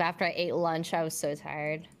asleep after I ate lunch. I was so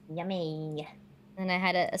tired. Yummy. And I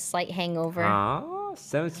had a slight hangover.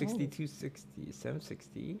 760, 260,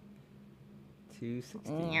 760,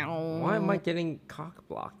 260. Why am I getting cock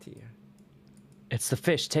blocked here? It's the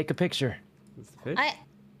fish. Take a picture. It's the fish?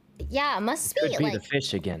 Yeah, it must be Could be like the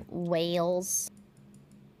fish again. whales.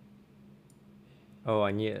 Oh,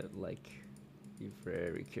 I need to like be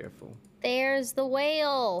very careful. There's the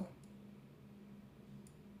whale.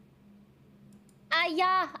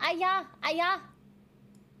 Aya.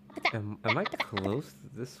 Am I close to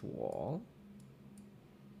this wall?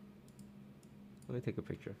 Let me take a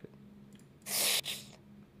picture of it.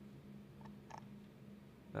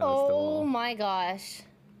 Oh my gosh.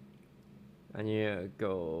 I need to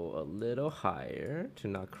go a little higher to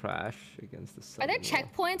not crash against the sun. Are there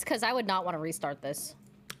checkpoints? Because I would not want to restart this.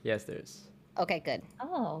 Yes, there's. Okay, good.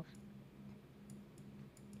 Oh.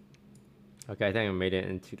 Okay, I think I made it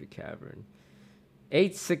into the cavern.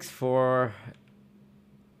 864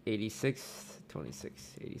 86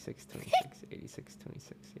 26 86 26 86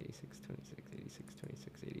 26 86 26 86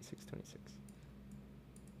 26 86 26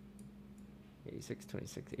 86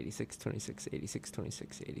 26 86 26 86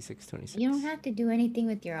 26 86 26. You don't have to do anything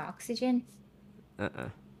with your oxygen. I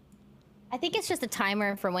think it's just a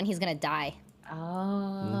timer for when he's gonna die.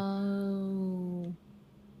 Oh.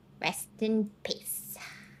 Rest in peace.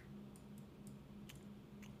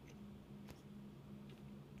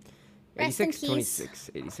 86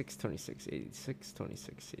 26 86 26 86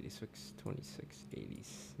 26 86 26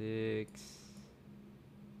 86.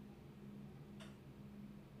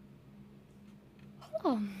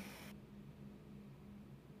 Oh.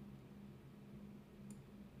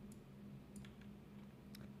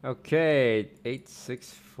 Okay,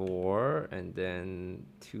 864 and then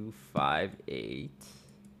 258.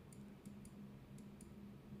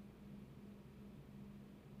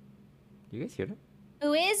 You guys hear that?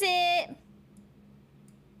 Who is it?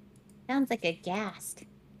 Sounds like a ghast.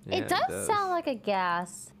 Yeah, it does sound like a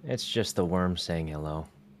gas. It's just the worm saying hello.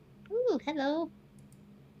 Ooh, hello.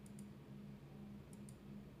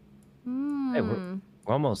 Hey, we're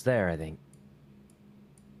almost there, I think.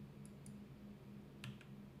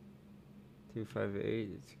 258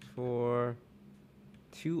 is 4.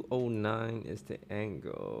 209 is the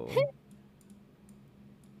angle.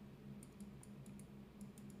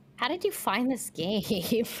 How did you find this game?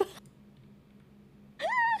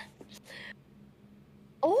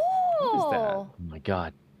 Oh! What is that? Oh my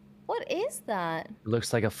god. What is that? It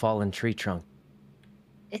looks like a fallen tree trunk.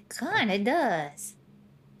 It kind of does.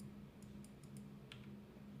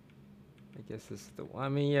 I guess this is the one. I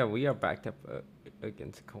mean, yeah, we are backed up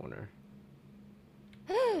against a corner.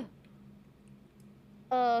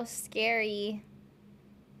 Oh, scary.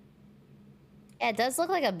 Yeah, it does look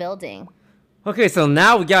like a building. Okay, so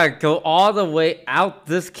now we gotta go all the way out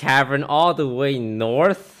this cavern, all the way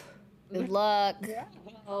north. Good luck.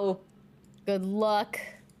 Oh. Good luck.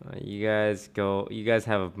 You guys go. You guys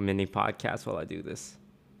have a mini podcast while I do this.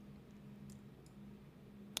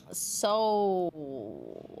 So.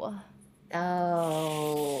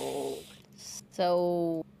 Oh.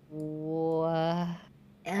 So.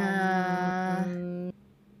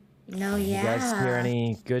 No, You guys hear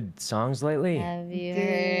any good songs lately? Have you heard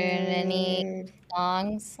any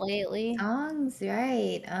songs lately? Songs,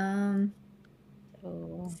 right?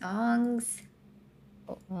 Oh. Songs.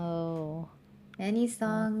 Oh. Any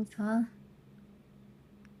songs, huh?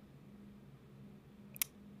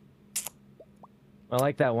 I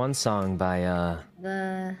like that one song by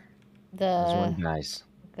those one guys.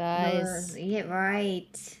 Yeah,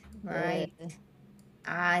 right. Right.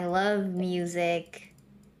 I love music.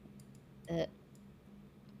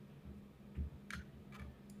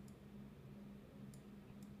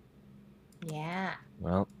 Yeah.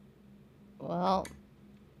 Well. Cool.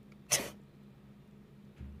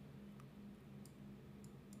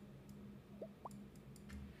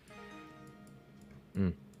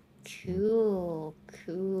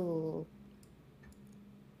 Cool.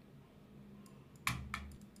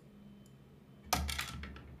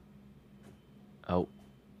 Oh.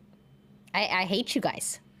 I hate you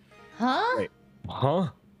guys. Huh? Wait. Huh?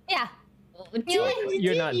 Yeah.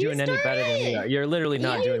 You're not doing any better than we are. You're literally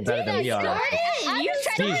not doing better than we are. You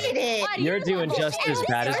started it. You're doing just as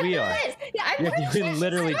bad as we are. You're doing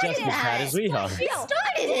literally just as bad as we are. You started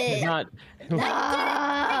it. You're not.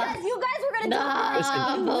 Because you guys were gonna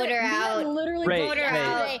Nah, vote her out. literally Ray, vote her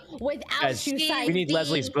Ray. out without Guys, you we need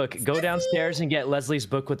Leslie's book. Go downstairs and get Leslie's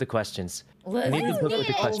book with the questions. We need the book with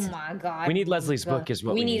the questions. Oh my god. We need Leslie's book is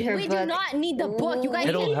what we need. her We book. do not need the book. You guys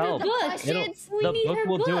It'll need help. the questions. The book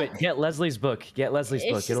will do it. Get Leslie's book. Get Leslie's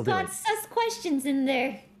book. It'll do it. It's got sus questions in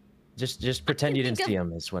there. Just pretend you didn't see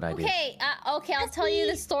them is what I do. Okay, okay, I'll tell you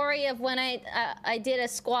the story of when I did a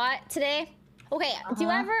squat today. Okay,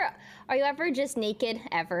 are you ever just naked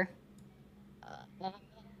ever?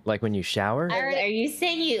 Like when you shower? Are you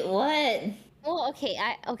saying you what? Well, okay,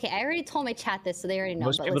 I already told my chat this, so they already know.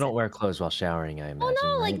 Most but people listen. don't wear clothes while showering, I imagine. Oh no,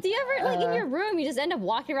 right? like do you ever like in your room you just end up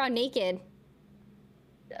walking around naked?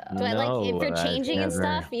 But like if you're I've changing and never.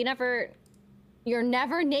 stuff, you're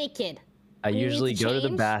never naked. I you need usually to go to the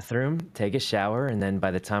change? bathroom, take a shower, and then by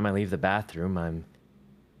the time I leave the bathroom, I'm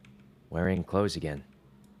wearing clothes again.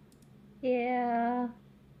 Yeah.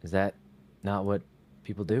 Is that not what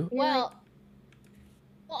people do? Well,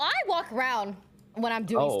 I walk around when I'm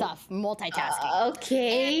doing stuff, multitasking.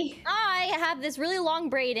 Okay. And I have this really long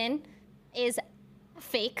braid in, is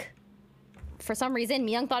fake. For some reason,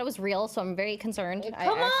 Miyoung thought it was real, so I'm very concerned.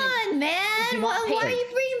 Come on, man. Why are you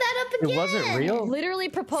bringing that up again? It wasn't real? Literally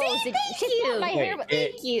proposed. Thank She thought you. my hair was...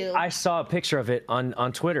 Thank you. I saw a picture of it on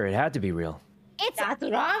Twitter. It had to be real. That's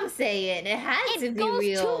what I'm saying. It has to It be goes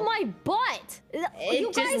real. to my butt. You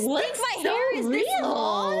It guys just think looks my so hair is this real.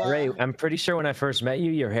 long? Ray, I'm pretty sure when I first met you,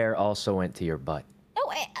 your hair also went to your butt. No,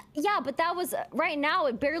 yeah, but that was right now.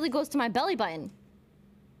 It barely goes to my belly button.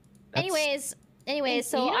 That's Anyways,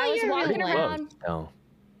 so You know I was you're walking really around. No.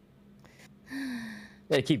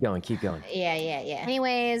 Yeah, keep going, keep going. Yeah.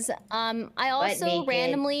 Anyways, I also naked.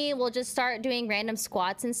 randomly will just start doing random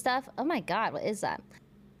squats and stuff. Oh my god, what is that?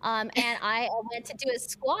 And I went to do a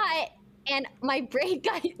squat, and my braid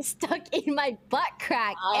got stuck in my butt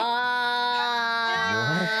crack. And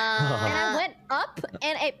I went up,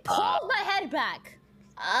 and it pulled my head back.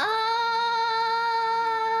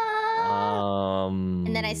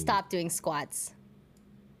 And then I stopped doing squats.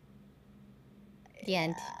 The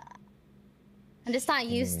end. I'm just not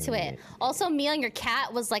used to it. Also, Miyoung, your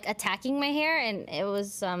cat was like attacking my hair, and it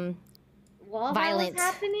was violent. What was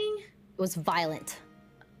happening? It was violent.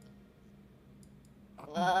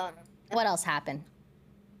 What else happened?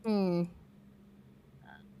 I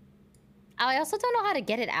also don't know how to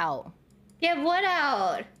get it out. Get what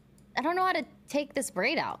out? I don't know how to take this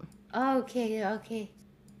braid out. Okay.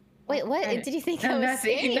 Wait, what did you think I was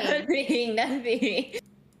saying? Nothing.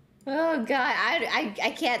 Oh god,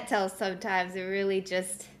 I can't tell sometimes. It really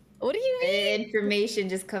just... What do you mean? The information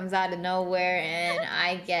just comes out of nowhere and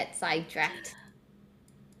I get sidetracked.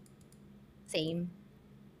 Same.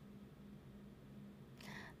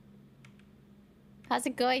 How's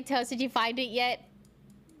it going, Toast? Did you find it yet?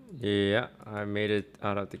 Yeah, I made it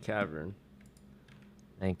out of the cavern.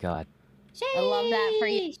 Thank God. I love that for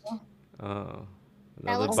you. Oh,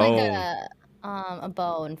 That another looks bone. like a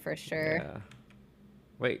bone for sure. Yeah.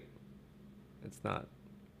 Wait, it's not.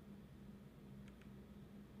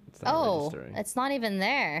 It's not registering. It's not even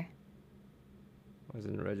there. Why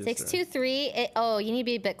isn't it registering? 623. Oh, you need to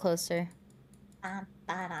be a bit closer. 520.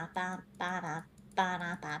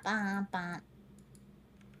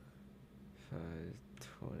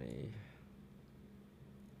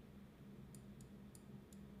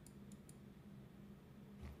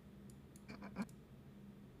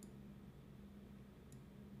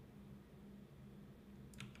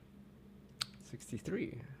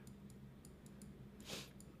 $63.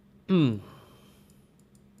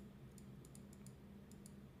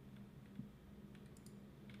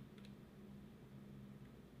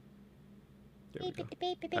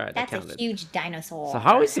 Alright, That's a huge dinosaur. So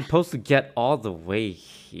how are we supposed to get all the way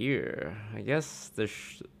here? I guess there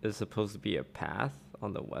is supposed to be a path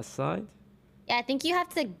on the west side. Yeah, I think you have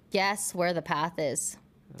to guess where the path is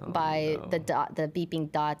by the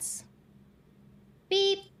beeping dots.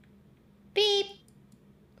 Beep. Beep.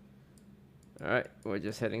 Alright, we're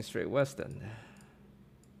just heading straight west then.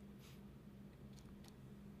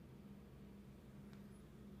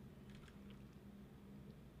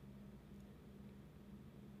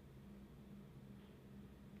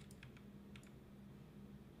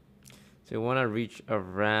 So you want to reach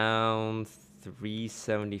around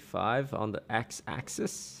 375 on the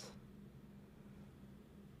x-axis.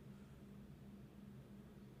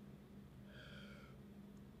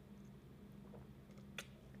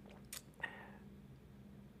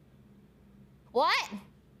 What?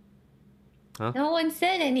 Huh? No one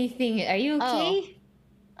said anything. Are you okay?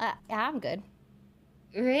 Yeah, I'm good.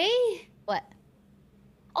 Ray? What?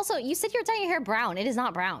 Also, you said you're dyeing your hair brown. It is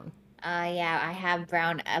not brown. Yeah, I have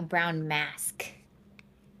a brown mask.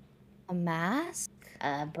 A mask?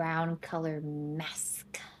 A brown color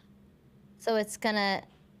mask. So it's gonna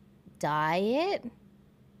dye it?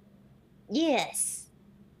 Yes.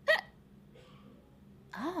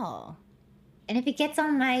 Oh. And if it gets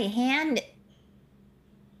on my hand,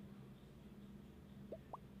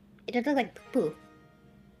 it'll look like poo-poo.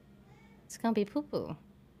 It's gonna be poo-poo.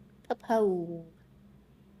 Poo-poo.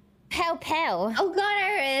 Pow pow. Oh god,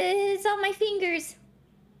 it's on my fingers.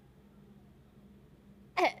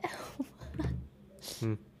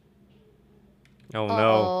 Oh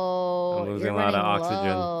no. Oh, I'm losing you're a lot of running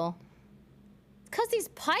oxygen. low. It's because these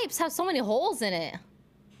pipes have so many holes in it.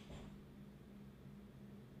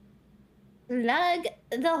 Plug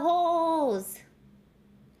the holes.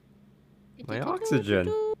 My oxygen.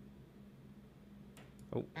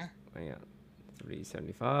 Oh, hang on.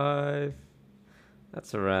 375.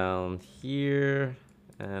 That's around here.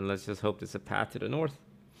 And let's just hope there's a path to the north.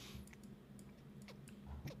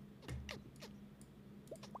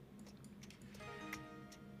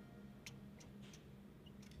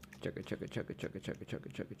 Chugga, chugga, chugga, chugga, chugga, chugga,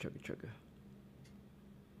 chugga, chugga, chugga.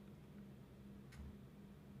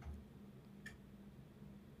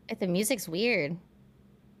 The music's weird.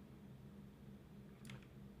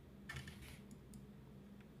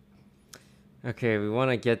 Okay, we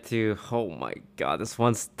want to get to... Oh my god, this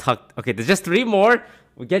one's tucked. Okay, there's just 3 more.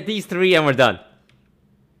 We get these 3 and we're done.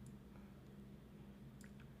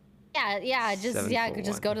 Yeah,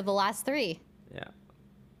 just go to the last 3. Yeah.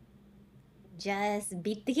 Just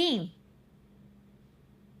beat the game.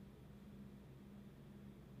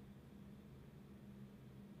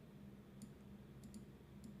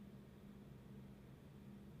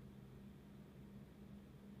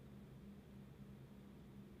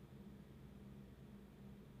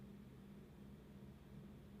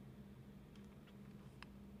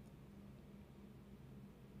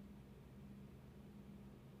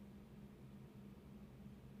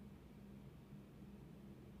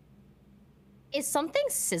 Is something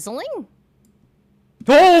sizzling?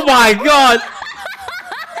 Oh my god!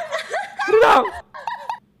 Put it out!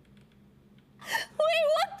 Wait,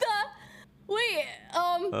 what the? Wait,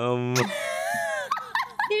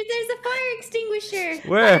 There's a fire extinguisher.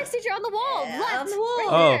 Where? Fire extinguisher on the wall. Left. On the wall. Right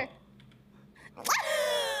Oh. there.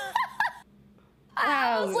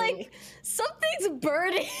 I was like, something's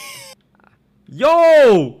burning.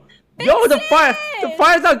 Yo! Yo, the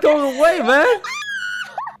fire's not going away, man!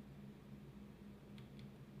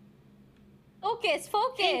 Focus.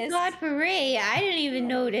 Thank God for Ray. I didn't even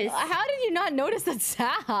notice. How did you not notice that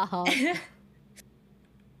sound?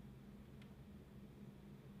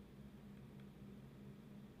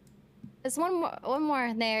 There's one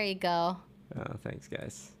more. There you go. Oh, thanks,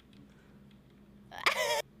 guys.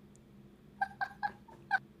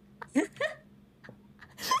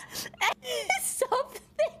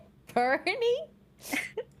 Something burning?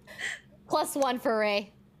 +1 for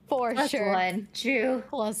Ray. For sure. +1. True.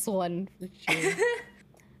 +1 for sure.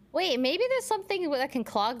 Wait, maybe there's something that can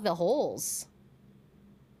clog the holes.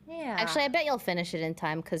 Yeah. Actually, I bet you'll finish it in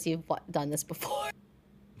time because you've done this before.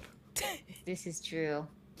 This is true.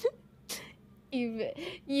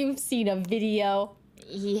 You've seen a video.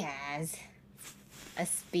 He has. A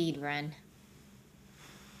speed run.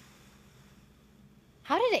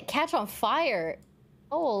 How did it catch on fire?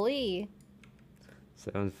 Holy.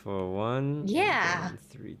 741. Yeah.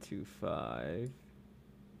 325.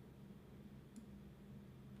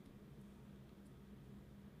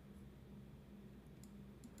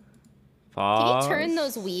 Pause. Can you turn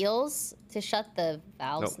those wheels to shut the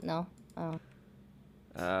valves? Nope. No.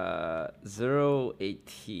 Oh.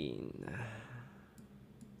 018.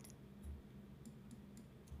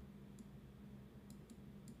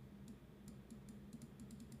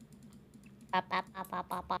 Pop, pop, pop, pop,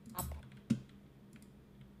 pop, pop, pop.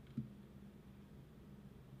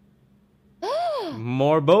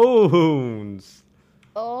 More bones.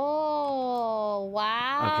 Oh,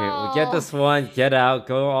 wow. Okay, we get this one, get out,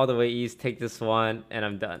 go all the way east, take this one, and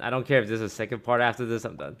I'm done. I don't care if there's a second part after this,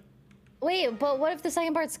 I'm done. Wait, but what if the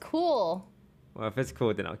second part's cool? Well, if it's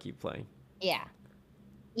cool, then I'll keep playing. Yeah.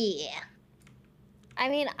 Yeah. I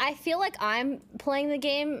mean, I feel like I'm playing the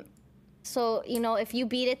game, so, you know, if you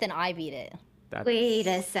beat it, then I beat it. Wait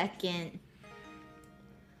a second.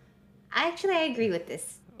 Actually, I agree with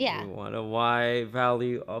this. Yeah. We want a Y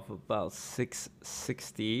value of about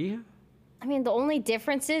 660. I mean, the only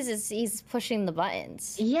difference is he's pushing the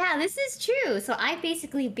buttons. Yeah, this is true. So I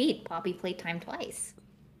basically beat Poppy Playtime twice.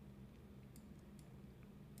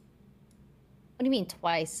 What do you mean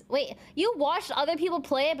twice? Wait, you watched other people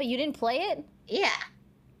play it, but you didn't play it? Yeah.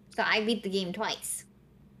 So I beat the game twice.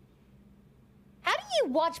 How do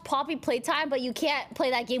you watch Poppy playtime, but you can't play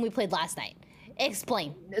that game we played last night?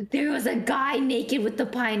 Explain. There was a guy naked with the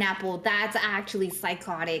pineapple. That's actually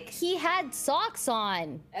psychotic. He had socks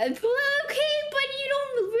on. Okay, but you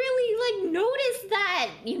don't really, like, notice that,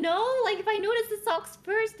 you know? Like, if I notice the socks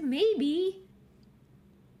first, maybe.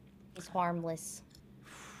 It's harmless.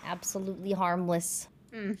 Absolutely harmless.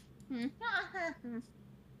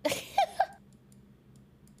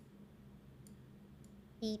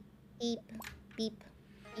 Beep, beep, beep,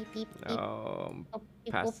 beep, beep, beep. Oh, Oh,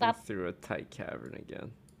 beep, passing boop, bop. through a tight cavern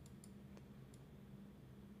again.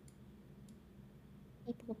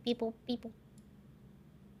 People, people, people.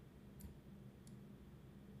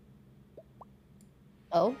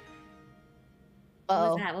 Oh?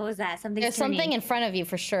 Uh-oh. What was that? Something's There's turning. something in front of you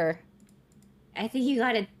for sure. I think you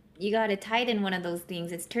gotta tighten one of those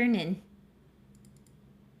things. It's turning.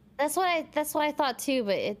 That's what I thought too,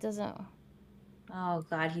 but it doesn't. Oh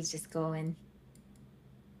god, he's just going.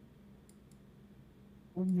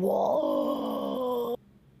 Whoa!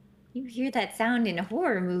 You hear that sound in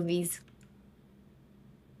horror movies.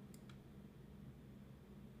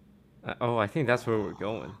 Oh, I think that's where we're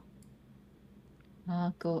going.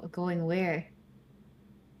 Going where?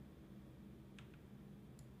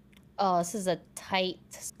 Oh, this is a tight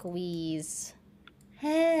squeeze.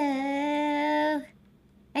 Help!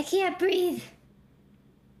 I can't breathe.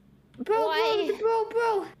 Why?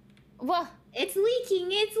 Bro. What? It's leaking.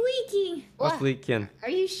 It's leaking. What's What? leaking? Are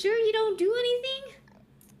you sure you don't do anything?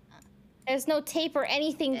 There's no tape or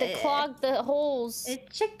anything to clog the holes.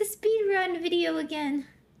 Check the speedrun video again.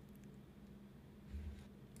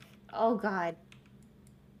 Oh god.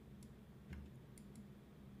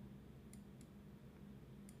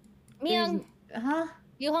 Miyoung, Huh?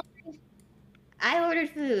 you hungry? I ordered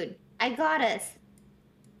food. I got us.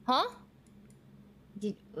 Huh?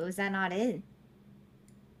 Was that not it?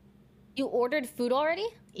 You ordered food already?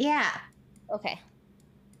 Yeah. Okay.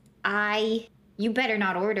 You better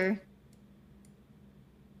not order.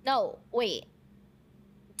 No, wait.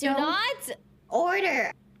 Do Don't not?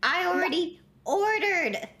 Order. I already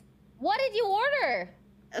ordered What did you order?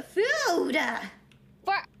 food.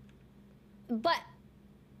 But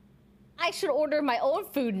I should order my own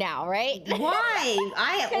food now, right? Why?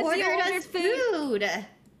 I 'Cause you ordered us ordered food.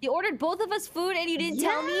 You ordered both of us food and you didn't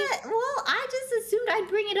tell me? Well, I just assumed I'd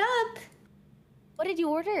bring it up. What did you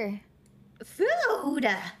order? Food.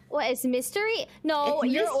 What, is mystery? No,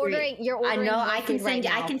 It's you're mystery. ordering. You're ordering. I know. more I can food send.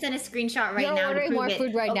 right I now. can send a screenshot right You're now to ordering prove more it.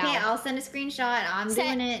 food right okay, now. I'll send a screenshot. I'm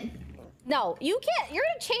doing it. No, you can't. You're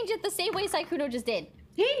gonna change it the same way Sykkuno just did.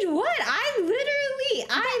 Change what? The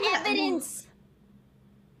evidence.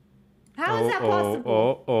 How is that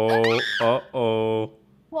possible? Oh.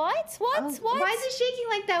 What? What? What? Why is it shaking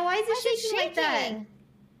like that? Why is it shaking like that?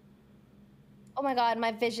 Oh my god,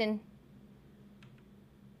 my vision.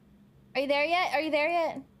 Are you there yet? Are you there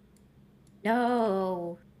yet?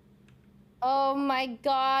 No. Oh my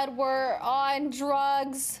god, we're on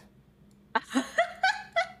drugs.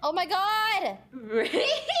 Oh my god! Really?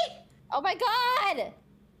 Oh my god!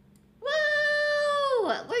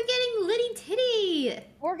 Whoa! We're getting litty titty.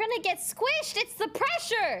 We're gonna get squished. It's the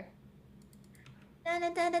pressure. I'm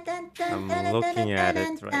looking at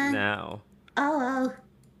it right now. Oh.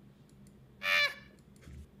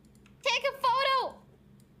 Take a photo.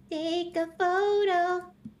 Take a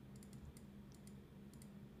photo.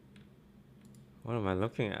 What am I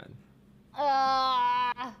looking at?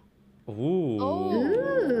 Ooh.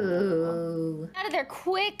 Ooh. Out of there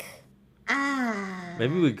quick. Ah.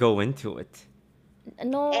 Maybe we go into it.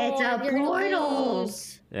 No, It's a you're gonna portal.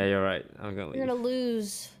 lose. Yeah, you're right. I'm gonna leave. You're gonna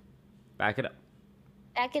lose. Back it up.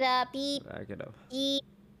 Back it up. Beep, Back it up. beep,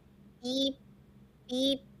 beep,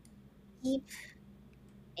 beep, beep.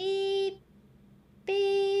 Beep.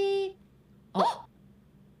 Beep. Oh!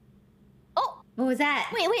 Oh! What was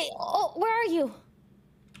that? Wait. Oh, where are you?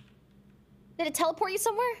 Did it teleport you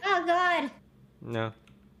somewhere? Oh god. No.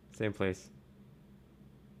 Same place.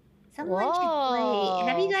 Someone should play.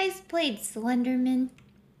 Have you guys played Slenderman?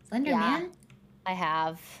 Slenderman? Yeah. I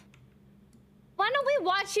have. Why don't we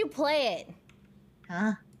watch you play it?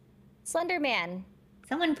 Huh? Slenderman.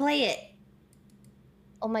 Someone play it.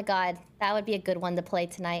 Oh my god, that would be a good one to play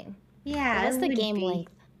tonight. Yeah. What's it the would game be.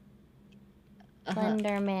 length?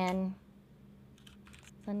 Slenderman.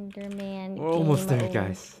 We're almost game there, over.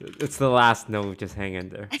 guys. It's the last note. Just hang in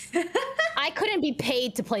there. I couldn't be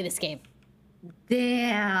paid to play this game.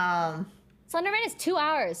 Damn. Slenderman is 2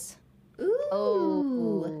 hours. Ooh.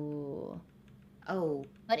 Oh. Oh.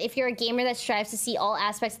 But if you're a gamer that strives to see all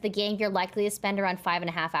aspects of the game, you're likely to spend around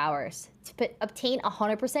 5.5 hours to obtain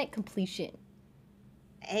 100% completion.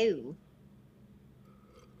 Oh.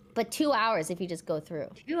 But 2 hours if you just go through.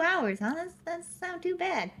 2 hours, huh? That's not too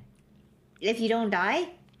bad. If you don't die?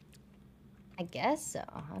 I guess so.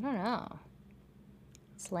 I don't know.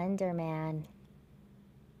 Slender Man.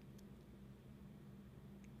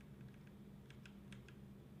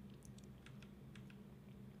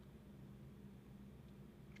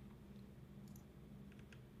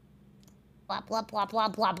 Blah, blah, blah, blah,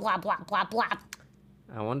 blah, blah, blah, blah, blah.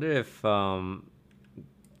 I wonder if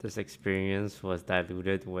this experience was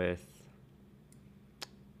diluted with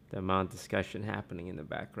the amount of discussion happening in the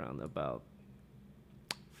background about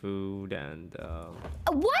food and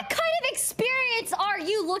What kind of experience are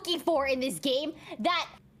you looking for in this game that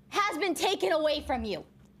has been taken away from you?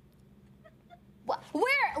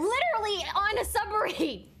 We're literally on a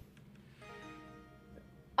submarine.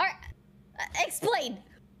 Explain.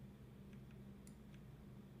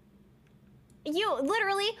 You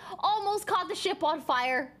literally almost caught the ship on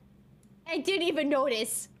fire and didn't even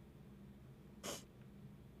notice.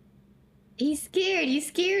 He's scared. You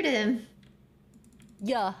scared him.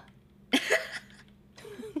 Yeah.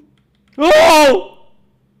 Oh!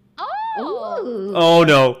 Oh! Ooh. Oh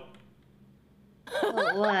no.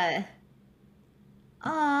 What?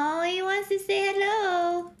 Oh, he wants to say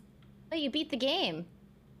hello. Oh, you beat the game.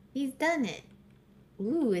 He's done it.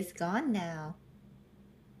 Ooh, it's gone now.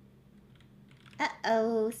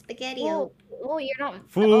 Uh-oh, spaghetti. Oh, you're not...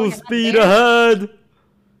 Full you're not speed there. ahead!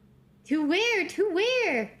 To where? To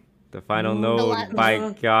where? The final Ooh, node.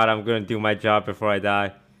 My god, I'm gonna do my job before I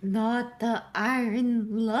die. Not the iron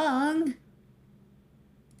lung.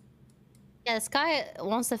 Yeah, this guy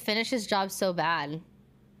wants to finish his job so bad.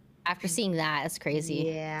 After seeing that, it's crazy.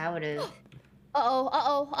 Yeah, I would've.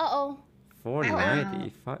 Uh-oh.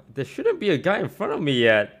 490. There shouldn't be a guy in front of me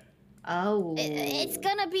yet. Oh. It's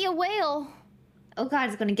gonna be a whale. Oh god,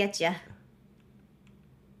 it's gonna get ya.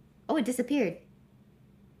 Oh, it disappeared.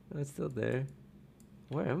 No, it's still there.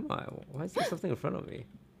 Where am I? Why is there something in front of me?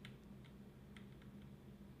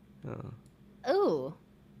 Oh. Ooh.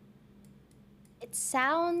 It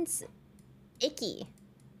sounds icky.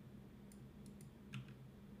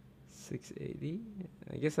 680?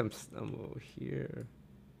 I guess I'm over here.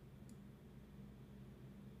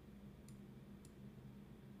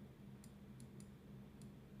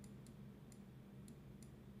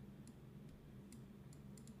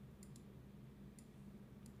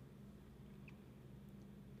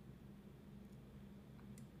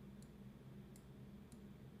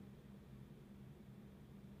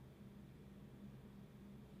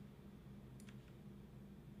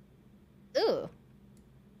 Ooh.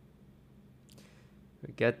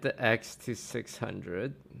 We get the X to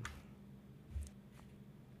 600.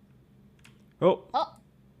 Oh!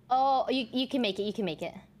 Oh, you can make it, you can make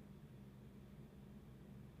it.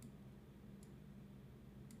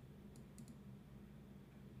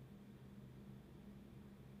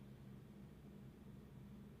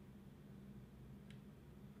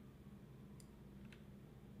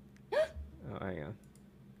 Oh, hang on.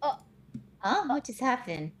 Huh? What just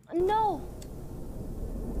happened? No.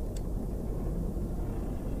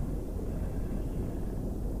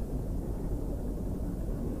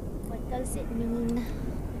 What does it mean?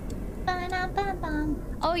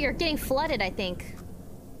 Ba-dum-bum-bum. Oh, you're getting flooded, I think.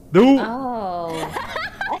 No! Oh.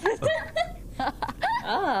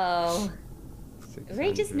 Oh.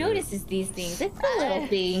 Ray just 600. notices these things. It's the little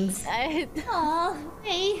things. Aw,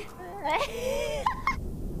 hey.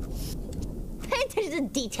 There's a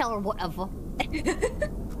detail or whatever.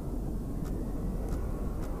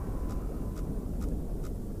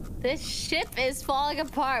 This ship is falling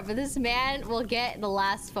apart, but this man will get the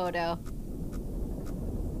last photo.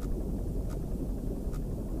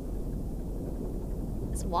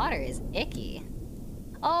 This water is icky.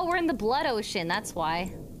 Oh, we're in the blood ocean, that's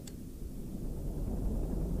why.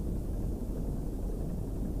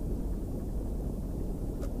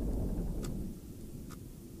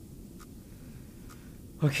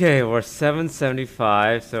 Okay, we're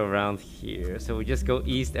 775, so around here. So we just go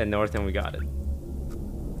east and north and we got it.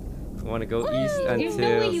 We want to go east until There's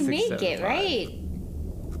no way you make it, 675. right?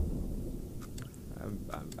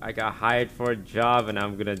 I got hired for a job and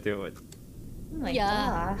I'm gonna do it. Oh my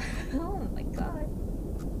Yeah. god. Oh my god.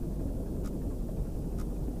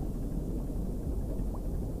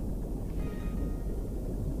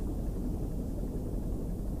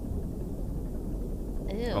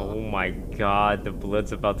 Ew. Oh my god, the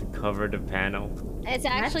blood's about to cover the panel. It's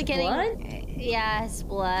actually That's getting... blood? Yeah, it's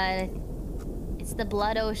blood. It's the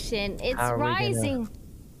blood ocean. It's How are we gonna- rising.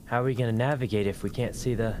 How are we gonna navigate if we can't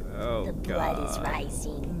see the? Oh The blood is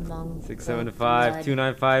rising. Monk 675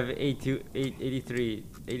 295 83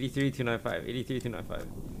 83 295 83 295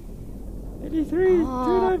 83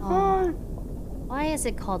 295. Why is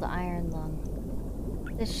it called Iron Lung?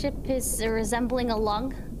 The ship is resembling a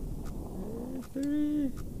lung,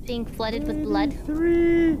 3 being flooded with blood.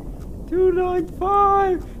 3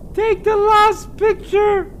 295. Take the last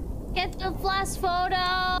picture. Get the last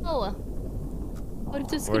photo! What if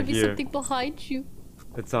there's We're gonna be here. something behind you?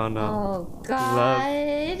 It's on Oh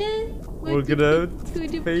God. We're gonna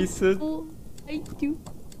face it. I do.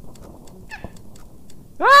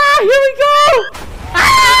 Ah, here we go!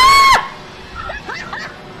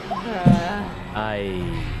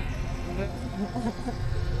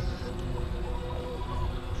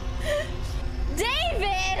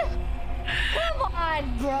 David! Come on,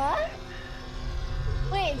 bruh!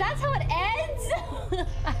 Wait, that's how it ends?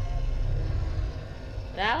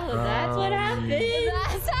 That's what happened.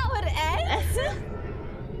 That's how it ends?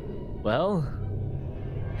 Well.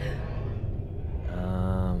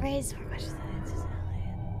 Raise more questions.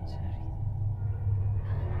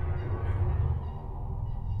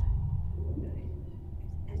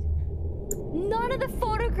 None of the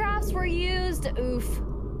photographs were used. Oof.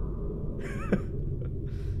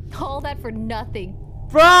 All that for nothing.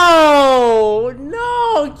 Bro!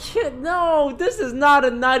 No, kid, no! This is not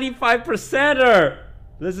a 95%er!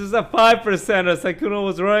 This is a 5%er. Sykkuno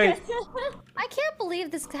was right. I can't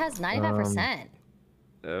believe this has 95%.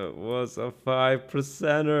 It was a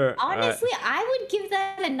 5%er. Honestly, I would give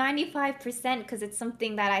that a 95% because it's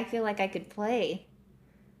something that I feel like I could play.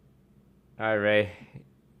 Alright, Ray.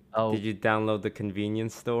 Oh. Did you download the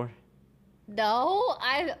convenience store? No,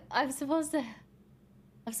 I'm supposed to.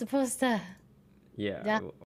 Yeah. Yeah.